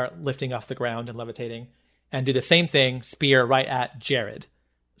going to start lifting off the ground and levitating and do the same thing, spear right at Jared.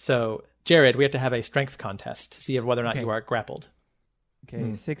 So, Jared, we have to have a strength contest to see whether or not Okay. you are grappled.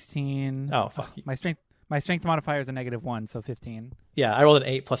 Okay, 16. Oh, fuck. My strength modifier is a -1, so 15. Yeah, I rolled an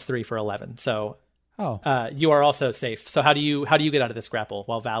 8 plus 3 for 11. So, Oh. you are also safe. So how do you get out of this grapple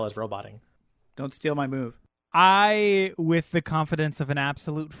while Val is roboting? Don't steal my move. I, with the confidence of an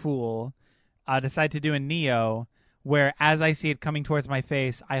absolute fool, decide to do a Neo, where as I see it coming towards my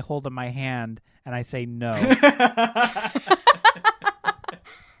face, I hold up my hand and I say no.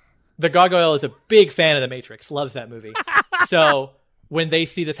 The gargoyle is a big fan of The Matrix, loves that movie. So when they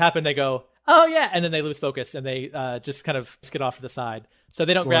see this happen, they go, oh yeah, and then they lose focus and they just kind of skid off to the side. So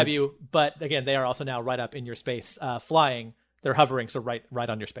they don't grab you, but again, they are also now right up in your space, flying. They're hovering, so right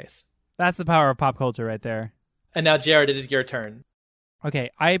on your space. That's the power of pop culture right there. And now, Jared, it is your turn. Okay,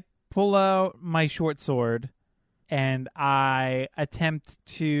 I pull out my short sword and I attempt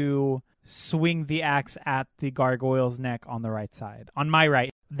to swing the axe at the gargoyle's neck on the right side. On my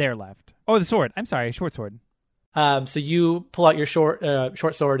right, their left. Oh, the sword. I'm sorry, short sword. So you pull out your short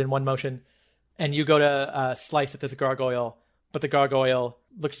sword in one motion, and you go to slice at this gargoyle, but the gargoyle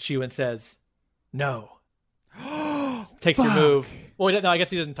looks at you and says, no. Takes your move. Well, no, I guess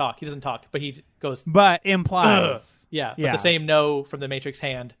he doesn't talk. But he goes, But implies. ugh. Yeah, but Yeah. the same no from the Matrix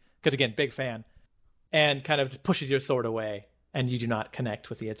hand, because again, big fan, and kind of just pushes your sword away, and you do not connect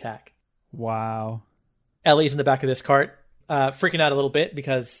with the attack. Wow. Ellie's in the back of this cart, freaking out a little bit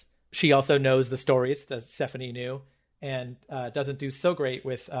because she also knows the stories that Stephanie knew, and doesn't do so great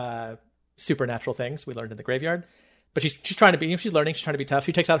with supernatural things we learned in the graveyard. But she's trying to be, she's learning, she's trying to be tough.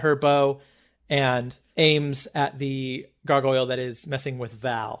 She takes out her bow and aims at the gargoyle that is messing with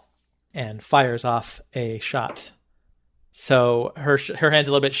Val and fires off a shot. So her hand's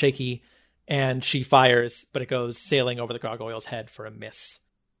a little bit shaky and she fires, but it goes sailing over the gargoyle's head for a miss.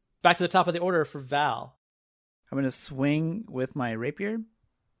 Back to the top of the order for Val. I'm going to swing with my rapier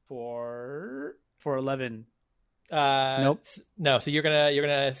For 11. nope. No, so you're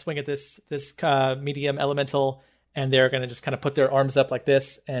gonna swing at this medium elemental, and they're gonna just kind of put their arms up like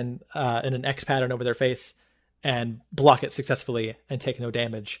this and in an X pattern over their face and block it successfully and take no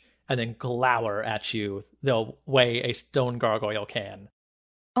damage, and then glower at you the way a stone gargoyle can.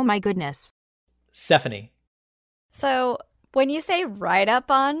 Oh my goodness. Stephanie. So when you say right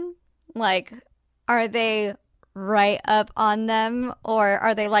up on, like, are they right up on them, or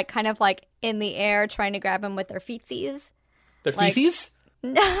are they like kind of like in the air trying to grab them with their feetsies? Their Like- feces?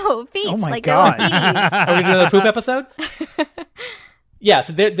 No, feet. Oh my like God. their little feeties. Are we doing another poop episode? Yeah,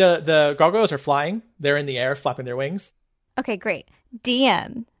 so the gargoyles are flying. They're in the air, flapping their wings. Okay, great.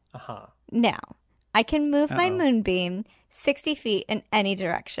 DM. Uh-huh. Now, I can move my Uh-oh. moonbeam 60 feet in any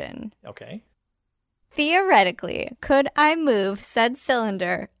direction. Okay. Theoretically, could I move said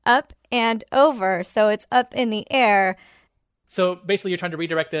cylinder up and over so it's up in the air? So basically you're trying to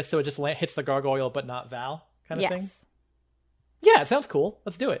redirect this so it just hits the gargoyle but not Val kind of thing? Yes. Yeah, it sounds cool.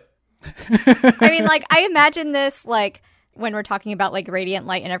 Let's do it. I mean, like, I imagine this, like, when we're talking about, like, radiant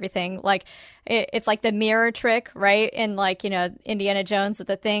light and everything, like, it's like the mirror trick, right? In, like, you know, Indiana Jones with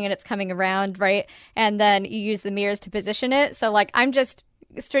the thing and it's coming around, right? And then you use the mirrors to position it. So, like, I'm just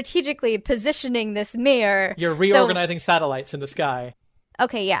strategically positioning this mirror. You're reorganizing satellites in the sky.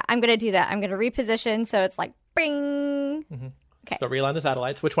 Okay, yeah, I'm going to do that. I'm going to reposition so it's like, bing. Okay. So realign the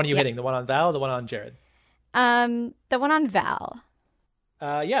satellites. Which one are you hitting? The one on Val or the one on Jared? The one on Val.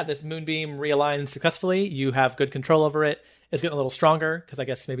 Yeah, this moonbeam realigns successfully. You have good control over it. It's getting a little stronger because I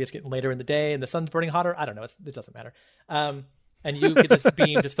guess maybe it's getting later in the day and the sun's burning hotter. I don't know. It doesn't matter. And you get this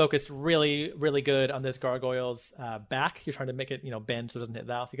beam just focused really, really good on this gargoyle's back. You're trying to make it, bend so it doesn't hit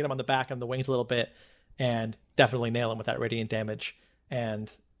Val. So you get him on the back and the wings a little bit and definitely nail him with that radiant damage. And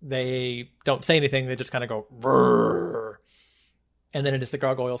they don't say anything. They just kind of go, "Rrrr." And then it is the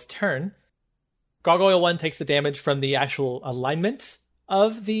gargoyle's turn. Gargoyle 1 takes the damage from the actual alignment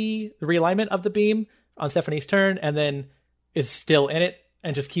of the realignment of the beam on Stephanie's turn, and then is still in it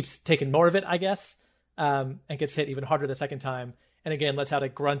and just keeps taking more of it, I guess, and gets hit even harder the second time. And again, lets out a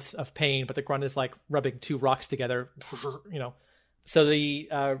grunt of pain, but the grunt is like rubbing two rocks together, So the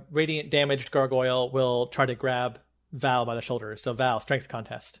radiant damaged gargoyle will try to grab Val by the shoulders. So Val, strength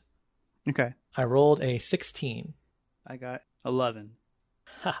contest. Okay. I rolled a 16. I got 11.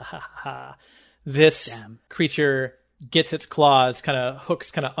 Ha ha ha ha. This Damn. creature gets its claws, kind of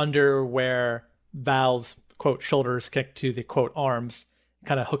hooks kind of under where Val's, quote, shoulders kick to the, quote, arms,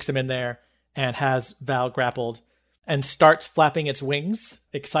 kind of hooks him in there and has Val grappled and starts flapping its wings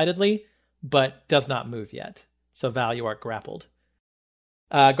excitedly, but does not move yet. So Val, you are grappled.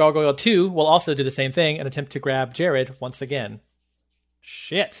 Gargoyle 2 will also do the same thing and attempt to grab Jared once again.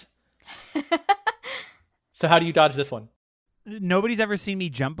 Shit. So how do you dodge this one? Nobody's ever seen me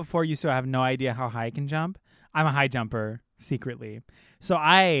jump before, you so have no idea how high I can jump. I'm a high jumper, secretly. So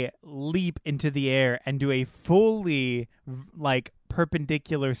I leap into the air and do a fully, like,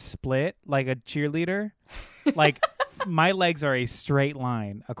 perpendicular split, like a cheerleader. Like, my legs are a straight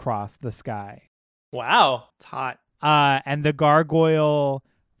line across the sky. Wow. It's hot. And the gargoyle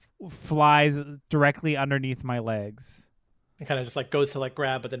flies directly underneath my legs. It kind of just like goes to like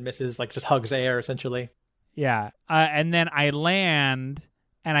grab, but then misses, like just hugs air essentially. Yeah. And then I land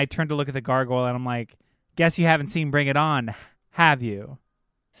and I turn to look at the gargoyle and I'm like, guess you haven't seen Bring It On, have you?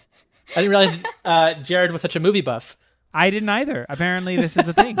 I didn't realize Jared was such a movie buff. I didn't either. Apparently this is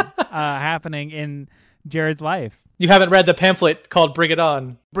a thing happening in Jared's life. You haven't read the pamphlet called Bring It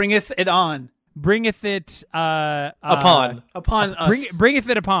On. Bringeth it on. Bringeth it Upon us. Bringeth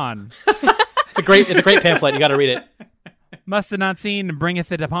it upon. It's a great pamphlet. You got to read it. Must have not seen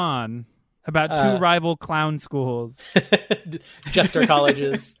Bringeth it upon, about two rival clown schools. Jester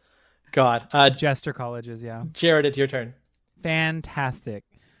colleges. God. Jester colleges, yeah. Jared, it's your turn. Fantastic.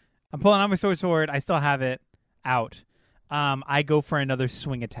 I'm pulling out my sword. I still have it out. I go for another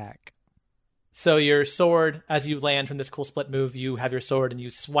swing attack. So your sword, as you land from this cool split move, you have your sword and you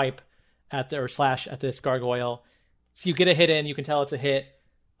swipe at or slash at this gargoyle. So you get a hit in. You can tell it's a hit,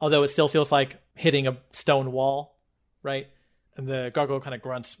 although it still feels like hitting a stone wall, right? And the gargoyle kind of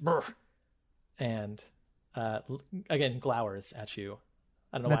grunts, brr, and again glowers at you.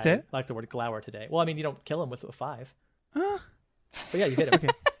 I don't know That's why it? I like the word glower today. Well, I mean, you don't kill him with a 5. Huh? But yeah, you hit him. Okay.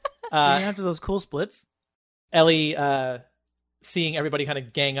 After those cool splits. Ellie, seeing everybody kind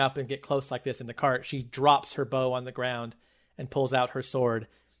of gang up and get close like this in the cart, she drops her bow on the ground and pulls out her sword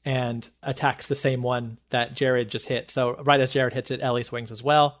and attacks the same one that Jared just hit. So right as Jared hits it, Ellie swings as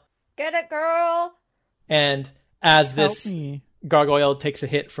well. Get it, girl. And as Help this me. gargoyle takes a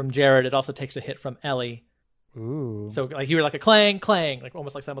hit from Jared, it also takes a hit from Ellie. Ooh. So like you hear like a clang, clang, like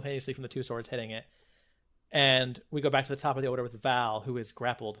almost like simultaneously from the two swords hitting it. And we go back to the top of the order with Val, who is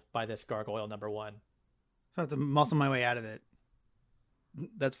grappled by this gargoyle number 1. I have to muscle my way out of it.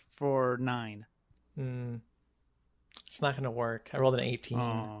 That's for 9. It's not going to work. I rolled an 18.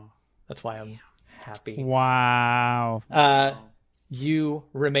 Oh. That's why I'm happy. Wow. You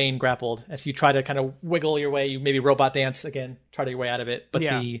remain grappled as you try to kind of wiggle your way. You maybe robot dance again, try to your way out of it. But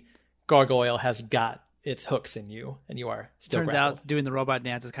the gargoyle has got its hooks in you, and you are still Turns grappled. out doing the robot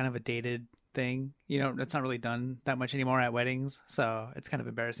dance is kind of a dated thing. You know, it's not really done that much anymore at weddings. So it's kind of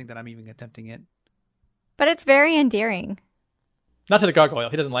embarrassing that I'm even attempting it. But it's very endearing. Not to the gargoyle.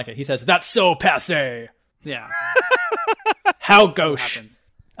 He doesn't like it. He says, "That's so passé. Yeah. How What gauche." happens.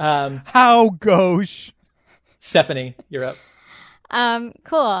 How gauche. Stephanie, you're up.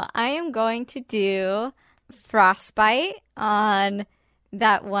 Cool. I am going to do Frostbite on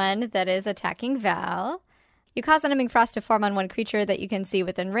that one that is attacking Val. You cause numbing frost to form on one creature that you can see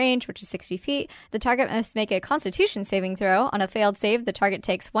within range, which is 60 feet. The target must make a Constitution saving throw. On a failed save, the target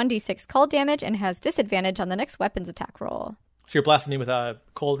takes 1d6 cold damage and has disadvantage on the next weapon's attack roll. So you're blasting me with a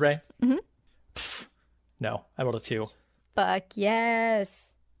cold ray? Mhm. Pff, no, I rolled a 2. Fuck yes.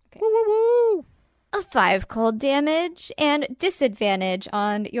 Okay. Woo, woo, woo. A 5 cold damage and disadvantage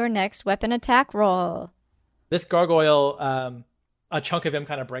on your next weapon attack roll. This gargoyle, a chunk of him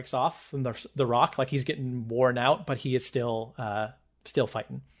kind of breaks off from the rock, like he's getting worn out, but he is still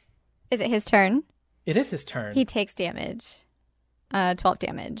fighting. Is it his turn? It is his turn. He takes damage. 12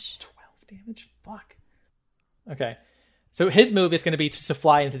 damage. 12 damage? Fuck. Okay. So his move is going to be to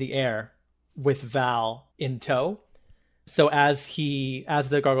fly into the air with Val in tow. So as the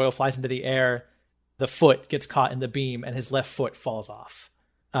gargoyle flies into the air, the foot gets caught in the beam and his left foot falls off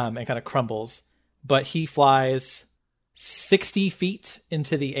and kind of crumbles. But he flies 60 feet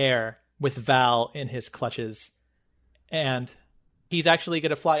into the air with Val in his clutches. And he's actually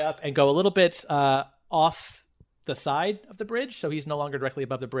going to fly up and go a little bit off the side of the bridge. So he's no longer directly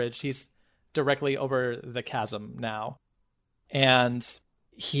above the bridge. He's directly over the chasm now. And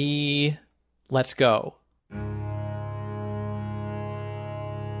he lets go.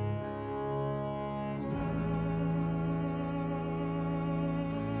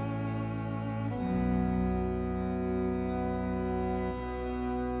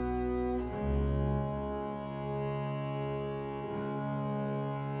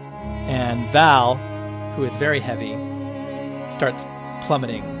 And Val, who is very heavy, starts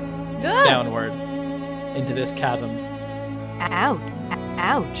plummeting downward into this chasm.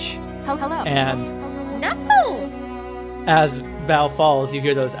 Ouch. Hello. And No! as Val falls, you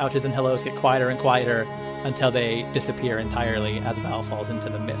hear those ouches and hellos get quieter and quieter until they disappear entirely as Val falls into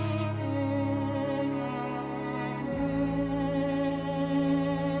the mist.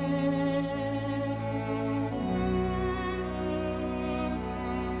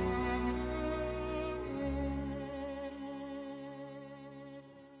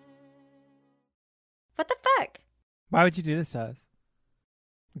 What the fuck? Why would you do this to us?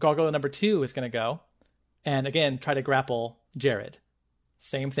 Gargoyle number 2 is going to go and again try to grapple Jared.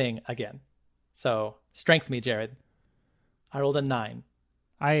 Same thing again. So strength me, Jared. I rolled a 9.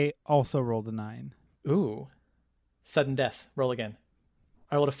 I also rolled a 9. Ooh. Sudden death. Roll again.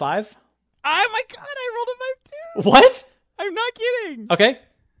 I rolled a 5. Oh my god, I rolled a 5 too. What? I'm not kidding. Okay.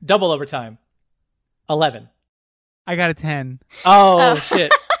 Double overtime. 11. I got a 10. Oh,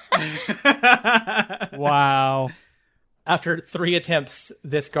 shit. Wow. After 3 attempts,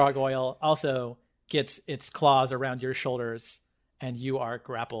 this gargoyle also gets its claws around your shoulders, and you are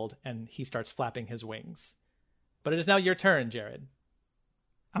grappled, and he starts flapping his wings. But it is now your turn, Jared.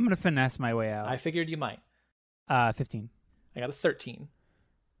 I'm going to finesse my way out. I figured you might. 15. I got a 13.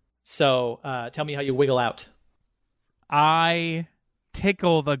 So tell me how you wiggle out. I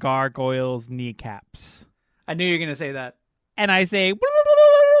tickle the gargoyle's kneecaps. I knew you were going to say that. And I say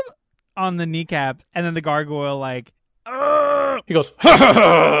on the kneecap, and then the gargoyle like He goes,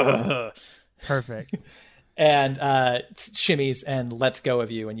 perfect. and shimmies and lets go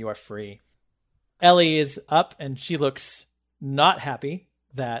of you, and you are free. Ellie is up, and she looks not happy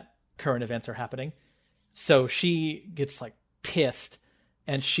that current events are happening. So she gets like pissed,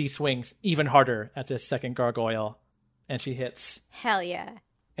 and she swings even harder at this second gargoyle, and she hits Hell yeah.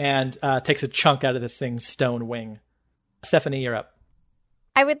 and takes a chunk out of this thing's stone wing. Stephanie, you're up.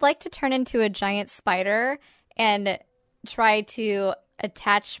 I would like to turn into a giant spider and try to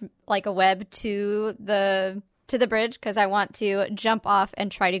attach like a web to the bridge because I want to jump off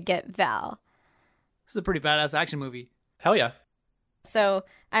and try to get Val. This is a pretty badass action movie. Hell yeah. So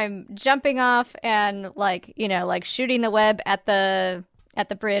I'm jumping off and like shooting the web at the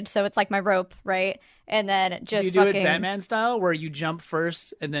bridge. So it's like my rope, right? And then just Do you do it Batman style where you jump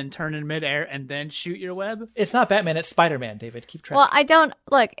first and then turn in midair and then shoot your web? It's not Batman, it's Spider-Man, David. Keep track. Well, I don't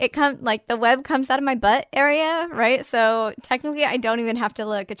look. It comes like the web comes out of my butt area, right? So technically, I don't even have to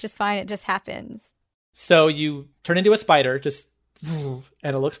look. It's just fine. It just happens. So you turn into a spider, just and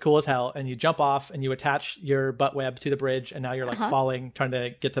it looks cool as hell. And you jump off and you attach your butt web to the bridge, and now you're like falling, trying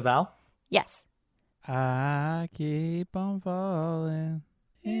to get to Val. Yes. I keep on falling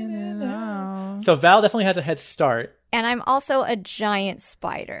in and out. So Val definitely has a head start. And I'm also a giant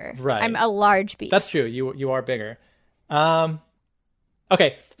spider. Right. I'm a large beast. That's true. You are bigger.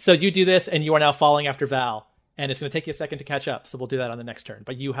 Okay, so you do this, and you are now falling after Val, and it's going to take you a second to catch up. So we'll do that on the next turn.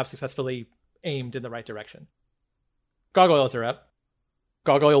 But you have successfully aimed in the right direction. Gargoyles are up.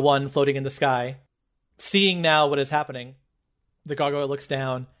 Gargoyle 1 floating in the sky. Seeing now what is happening, the gargoyle looks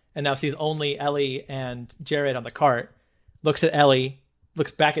down and now sees only Ellie and Jared on the cart. Looks at Ellie,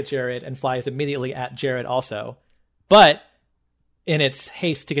 looks back at Jared, and flies immediately at Jared also. But in its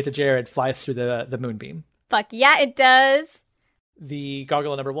haste to get to Jared, flies through the moonbeam. Fuck yeah, it does. The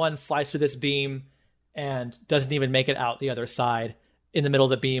gargoyle number 1 flies through this beam and doesn't even make it out the other side. In the middle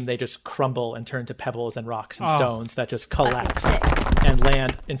of the beam, they just crumble and turn to pebbles and rocks and stones that just collapse and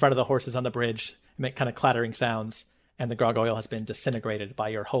land in front of the horses on the bridge, make kind of clattering sounds. And the gargoyle has been disintegrated by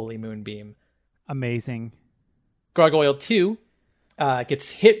your holy moonbeam. Amazing. Gargoyle 2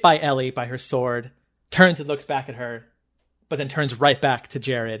 gets hit by Ellie by her sword, turns and looks back at her, but then turns right back to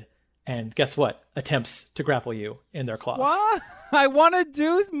Jared. And guess what? Attempts to grapple you in their claws. What? I want to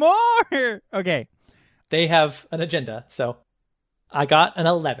do more. Okay. They have an agenda, so I got an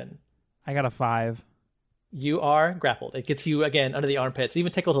 11. I got a 5. You are grappled. It gets you again under the armpits. It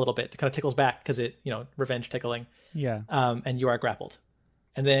even tickles a little bit. It kind of tickles back because it, revenge tickling. Yeah. And you are grappled.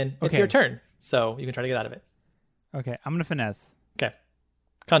 And then it's Okay. your turn, so you can try to get out of it. Okay, I'm going to finesse. Okay.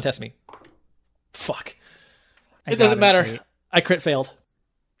 Contest me. Fuck. I It doesn't got matter. Wait. I crit failed.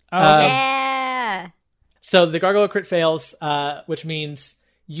 Oh, Yeah. So the gargoyle crit fails, which means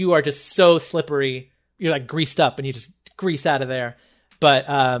you are just so slippery. You're like greased up and you just grease out of there.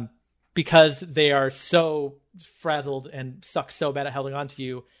 But because they are so frazzled and suck so bad at holding on to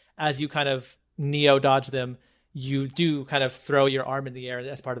you, as you kind of neo dodge them, you do kind of throw your arm in the air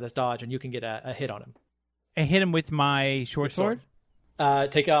as part of this dodge, and you can get a hit on him. I hit him with my short sword. You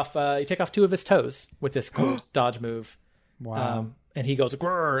take off 2 of his toes with this cool dodge move. Wow. And he goes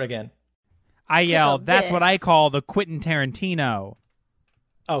grrr again. I yell, Tickle that's what this. I call the Quentin Tarantino.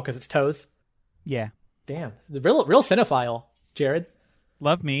 Oh, because it's toes? Yeah. Damn. The real cinephile, Jared.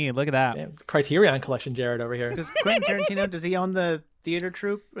 Love me. Look at that. Damn. Criterion Collection Jared over here. Does Quentin Tarantino, does he own the theater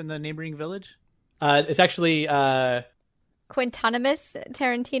troupe in the neighboring village? It's actually Quintonimus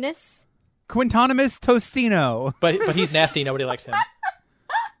Tarantinus. Quintonimus Tostino. but he's nasty. Nobody likes him.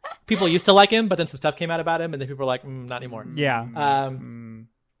 People used to like him, but then some stuff came out about him, and then people were like, not anymore. Yeah.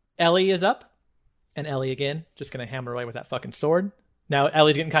 Ellie is up, and Ellie again just gonna hammer away with that fucking sword. Now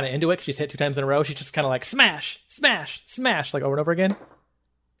Ellie's getting kind of into it because she's hit 2 times in a row. She's just kind of like smash, smash, smash, like over and over again.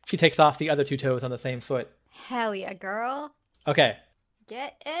 She takes off the other 2 toes on the same foot. Hell yeah, girl. Okay,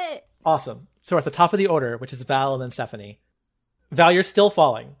 Get it. awesome. So we're at the top of the order, which is Val and then Stephanie. Val, you're still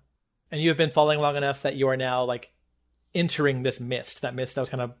falling, and you have been falling long enough that you are now like entering this mist. That mist that was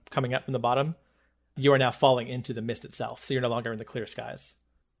kind of coming up from the bottom. You are now falling into the mist itself, so you're no longer in the clear skies,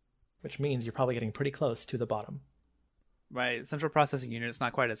 which means you're probably getting pretty close to the bottom. My central processing unit is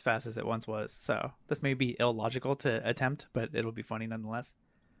not quite as fast as it once was, so this may be illogical to attempt, but it'll be funny nonetheless.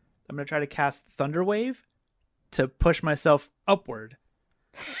 I'm going to try to cast Thunder Wave to push myself upward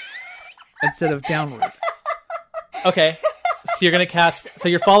instead of downward. Okay, so you're gonna cast. So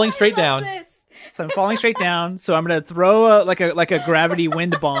you're falling straight down. So I'm falling straight down, so I'm going to throw like a gravity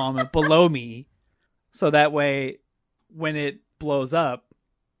wind bomb below me, so that way when it blows up,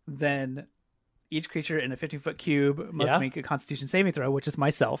 then each creature in a 15-foot cube must make a Constitution saving throw, which is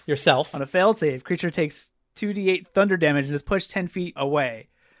myself. Yourself. On a failed save, creature takes 2d8 thunder damage and is pushed 10 feet away.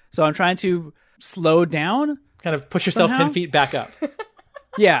 So I'm trying to slow down. Kind of push yourself somehow? 10 feet back up.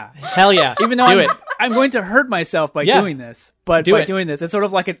 Yeah. Hell yeah. Even though Do I'm going to hurt myself by doing this, but Do by it. doing this, it's sort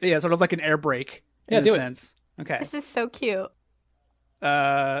of like an air brake in do a it. sense. Okay. This is so cute.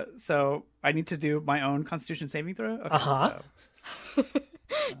 So I need to do my own Constitution saving throw. Okay, Uh-huh.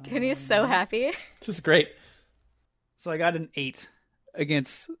 Tony's so happy. This is great. So I got an 8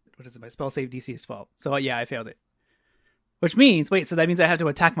 against, what is it? My spell save DC is 12. So yeah, I failed it. Which means, so that means I have to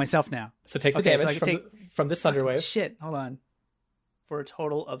attack myself now. So take the Okay, so damage I can from this thunder wave. Shit, hold on. For a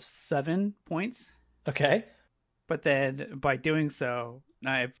total of 7 points. Okay. But then by doing so,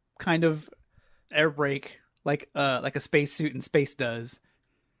 I kind of air brake like a spacesuit in space does.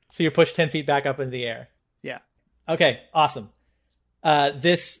 So you're pushed 10 feet back up into the air. Yeah. Okay, awesome.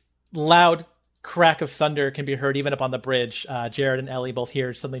 This loud crack of thunder can be heard even up on the bridge. Jared and Ellie both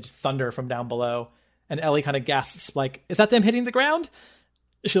hear suddenly just thunder from down below. And Ellie kind of gasps like, is that them hitting the ground?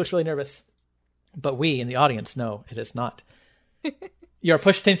 She looks really nervous. But we in the audience know it is not. You're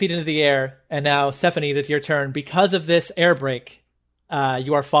pushed 10 feet into the air. And now, Stephanie, it is your turn. Because of this air brake,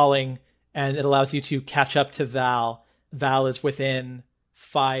 you are falling, and it allows you to catch up to Val. Val is within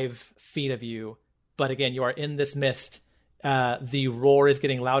 5 feet of you. But again, you are in this mist. The roar is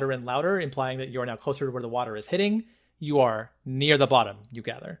getting louder and louder, implying that you are now closer to where the water is hitting. You are near the bottom, you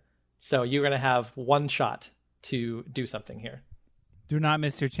gather. So you're going to have 1 shot to do something here. Do not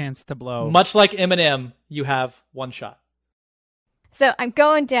miss your chance to blow. Much like Eminem, you have 1 shot. So I'm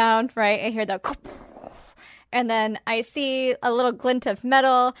going down, right? I hear the, and then I see a little glint of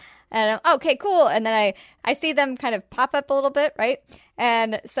metal, and I'm, okay, cool. And then I see them kind of pop up a little bit, right?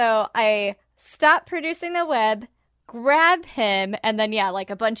 And so I stop producing the web, grab him, and then, like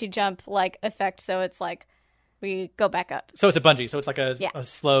a bungee jump like effect. So it's like we go back up. So it's a bungee. So it's like a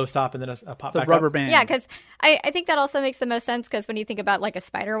slow stop and then a pop It's a back rubber up. band. Yeah, because I think that also makes the most sense because when you think about like a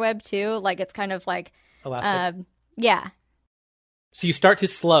spider web too, like it's kind of like, Elastic. yeah. So you start to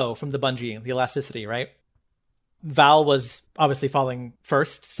slow from the bungee, the elasticity, right? Val was obviously falling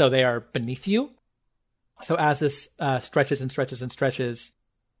first, so they are beneath you. So as this stretches and stretches and stretches,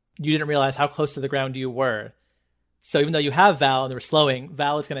 you didn't realize how close to the ground you were. So even though you have Val and they were slowing,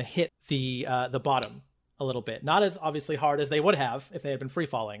 Val is going to hit the bottom a little bit. Not as obviously hard as they would have if they had been free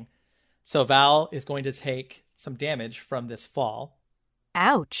falling. So Val is going to take some damage from this fall.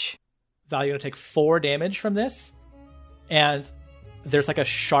 Ouch. Val, you're going to take 4 damage from this. And there's like a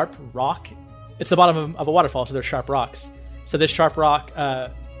sharp rock. It's the bottom of a waterfall, so there's sharp rocks. So this sharp rock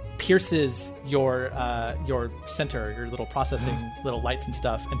pierces your center, your little processing little lights and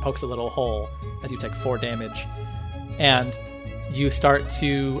stuff, and pokes a little hole as you take 4 damage. And you start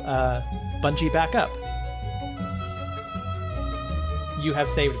to bungee back up. You have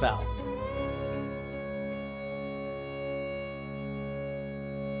saved Val.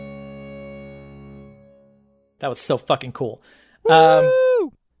 That was so fucking cool.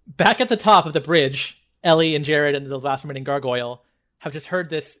 Back at the top of the bridge, Ellie and Jared and the last remaining gargoyle have just heard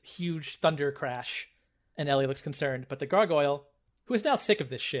this huge thunder crash, and Ellie looks concerned. But the gargoyle, who is now sick of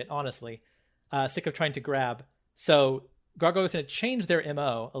this shit, honestly, sick of trying to grab, so gargoyle is going to change their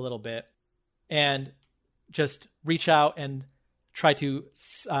MO a little bit and just reach out and try to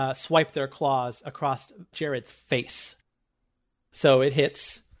swipe their claws across Jared's face. So it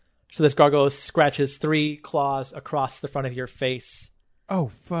hits. So this gargoyle scratches 3 claws across the front of your face. Oh,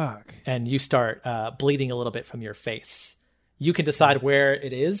 fuck. and you start bleeding a little bit from your face. You can decide where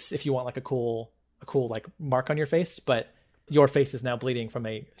it is if you want like a cool like mark on your face, but your face is now bleeding from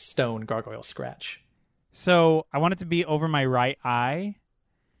a stone gargoyle scratch. So I want it to be over my right eye,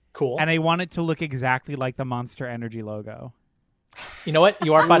 Cool. and I want it to look exactly like the Monster Energy logo. You know what?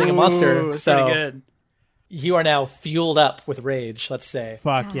 You are fighting a monster, Ooh, so pretty good. you are now fueled up with rage, let's say.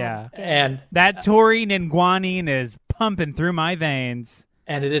 Fuck God. yeah. And That taurine and guanine is pumping through my veins.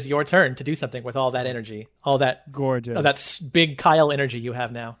 it is your turn to do something with all that energy, all that Gorgeous. big Kyle energy you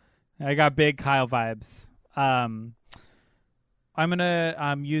have now. I got big Kyle vibes. I'm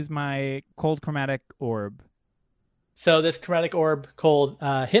gonna use my cold chromatic orb. So this chromatic orb cold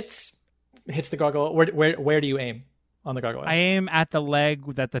hits the gargoyle. Where do you aim on the gargoyle? I aim at the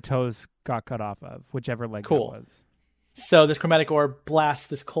leg that the toes got cut off of, whichever leg Cool. that was. So this chromatic orb blasts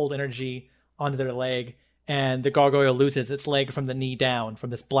this cold energy onto their leg, and the gargoyle loses its leg from the knee down from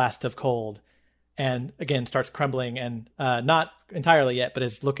this blast of cold, and again starts crumbling and not entirely yet, but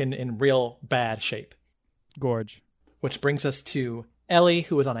is looking in real bad shape. Gorge. Which brings us to Ellie,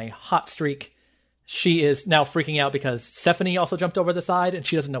 who is on a hot streak. She is now freaking out because Stephanie also jumped over the side, and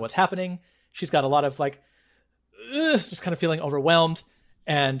she doesn't know what's happening. She's got a lot of just kind of feeling overwhelmed,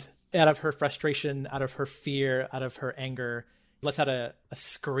 and out of her frustration, out of her fear, out of her anger, lets out a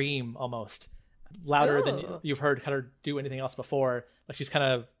scream almost louder than Ooh. you've heard her do anything else before. Like she's kind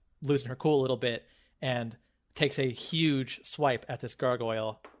of losing her cool a little bit and takes a huge swipe at this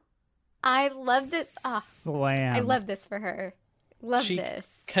gargoyle. I love this. Slam. I love this for her. Love She this.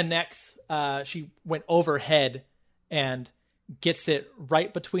 connects. She went overhead and gets it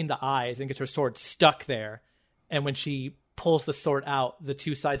right between the eyes and gets her sword stuck there. And when she pulls the sword out, the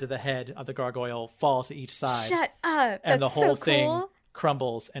two sides of the head of the gargoyle fall to each side. Shut up. And the That's whole so thing cool.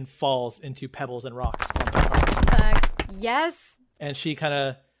 crumbles and falls into pebbles and rocks. Yes. And she kind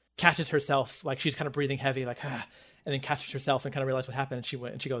of catches herself, like she's kind of breathing heavy, like, and then catches herself and kind of realizes what happened. And she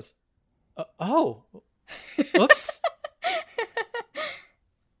went and she goes, "Oh, oops."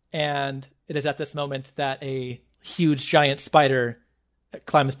 And it is at this moment that a huge giant spider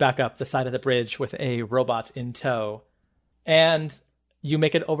climbs back up the side of the bridge with a robot in tow. And you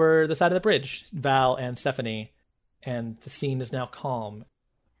make it over the side of the bridge, Val and Stephanie, and the scene is now calm.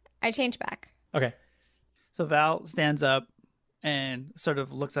 I change back. Okay. So Val stands up and sort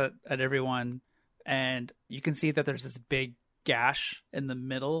of looks at everyone, and you can see that there's this big gash in the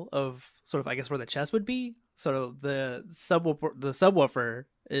middle of sort of, I guess, where the chest would be. Sort of the subwoofer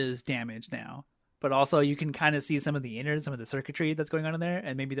is damaged now, but also you can kind of see some of the innards, some of the circuitry that's going on in there,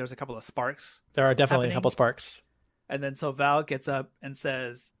 and maybe there's a couple of sparks. There are definitely happening. a couple sparks. And then so Val gets up and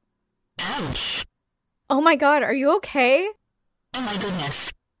says, Oh my god, are you okay? Oh my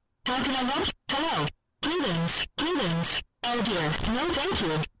goodness. How can I help? Hello. Greetings. Greetings. Oh dear. No, thank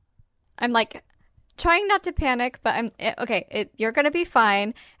you. I'm like trying not to panic, but I'm okay. You're gonna be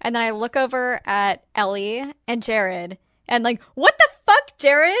fine. And then I look over at Ellie and Jared, and like, what the fuck,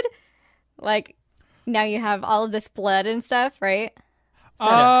 Jared? Like, now you have all of this blood and stuff, right?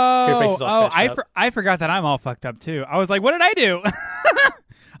 Your face is all scratched up. I forgot that I'm all fucked up too. I was like, what did I do?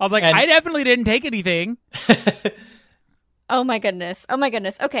 I was like, And- I definitely didn't take anything. Oh my goodness. Oh my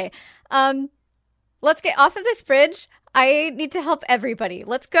goodness. Okay. Let's get off of this bridge. I need to help everybody.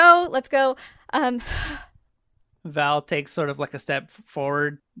 Let's go. Let's go. Val takes sort of like a step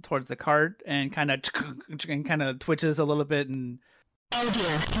forward towards the cart and kind of twitches a little bit, and Oh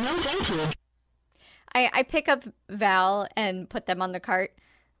dear. No, thank you. I pick up Val and put them on the cart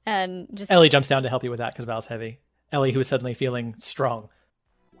and just Ellie jumps down to help you with that because Val's heavy. Ellie, who is suddenly feeling strong.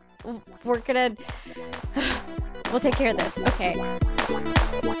 we're gonna we'll take care of this. Okay.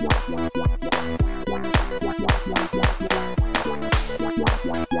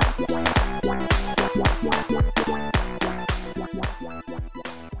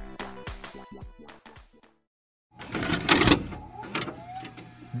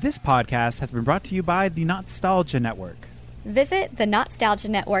 This podcast has been brought to you by the Nostalgia Network. Visit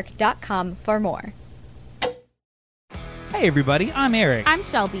thenostalgianetwork.com for more. Hey everybody, I'm Eric. I'm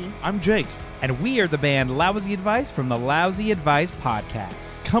Shelby. I'm Jake. And we are the band Lousy Advice from the Lousy Advice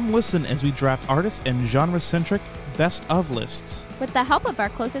Podcast. Come listen as we draft artist and genre-centric best of lists. With the help of our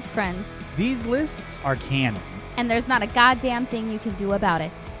closest friends. These lists are canon. And there's not a goddamn thing you can do about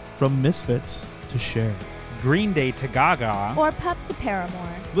it. From Misfits to Cher. Green Day to Gaga. Or Pup to Paramore.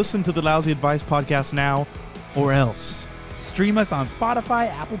 Listen to the Lousy Advice podcast now, or else. Stream us on Spotify,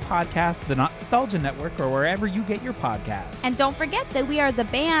 Apple Podcasts, the Nostalgia Network, or wherever you get your podcasts. And don't forget that we are the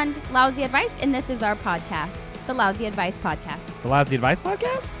band Lousy Advice, and this is our podcast, the Lousy Advice Podcast. The Lousy Advice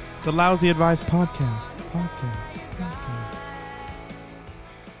Podcast? The Lousy Advice podcast.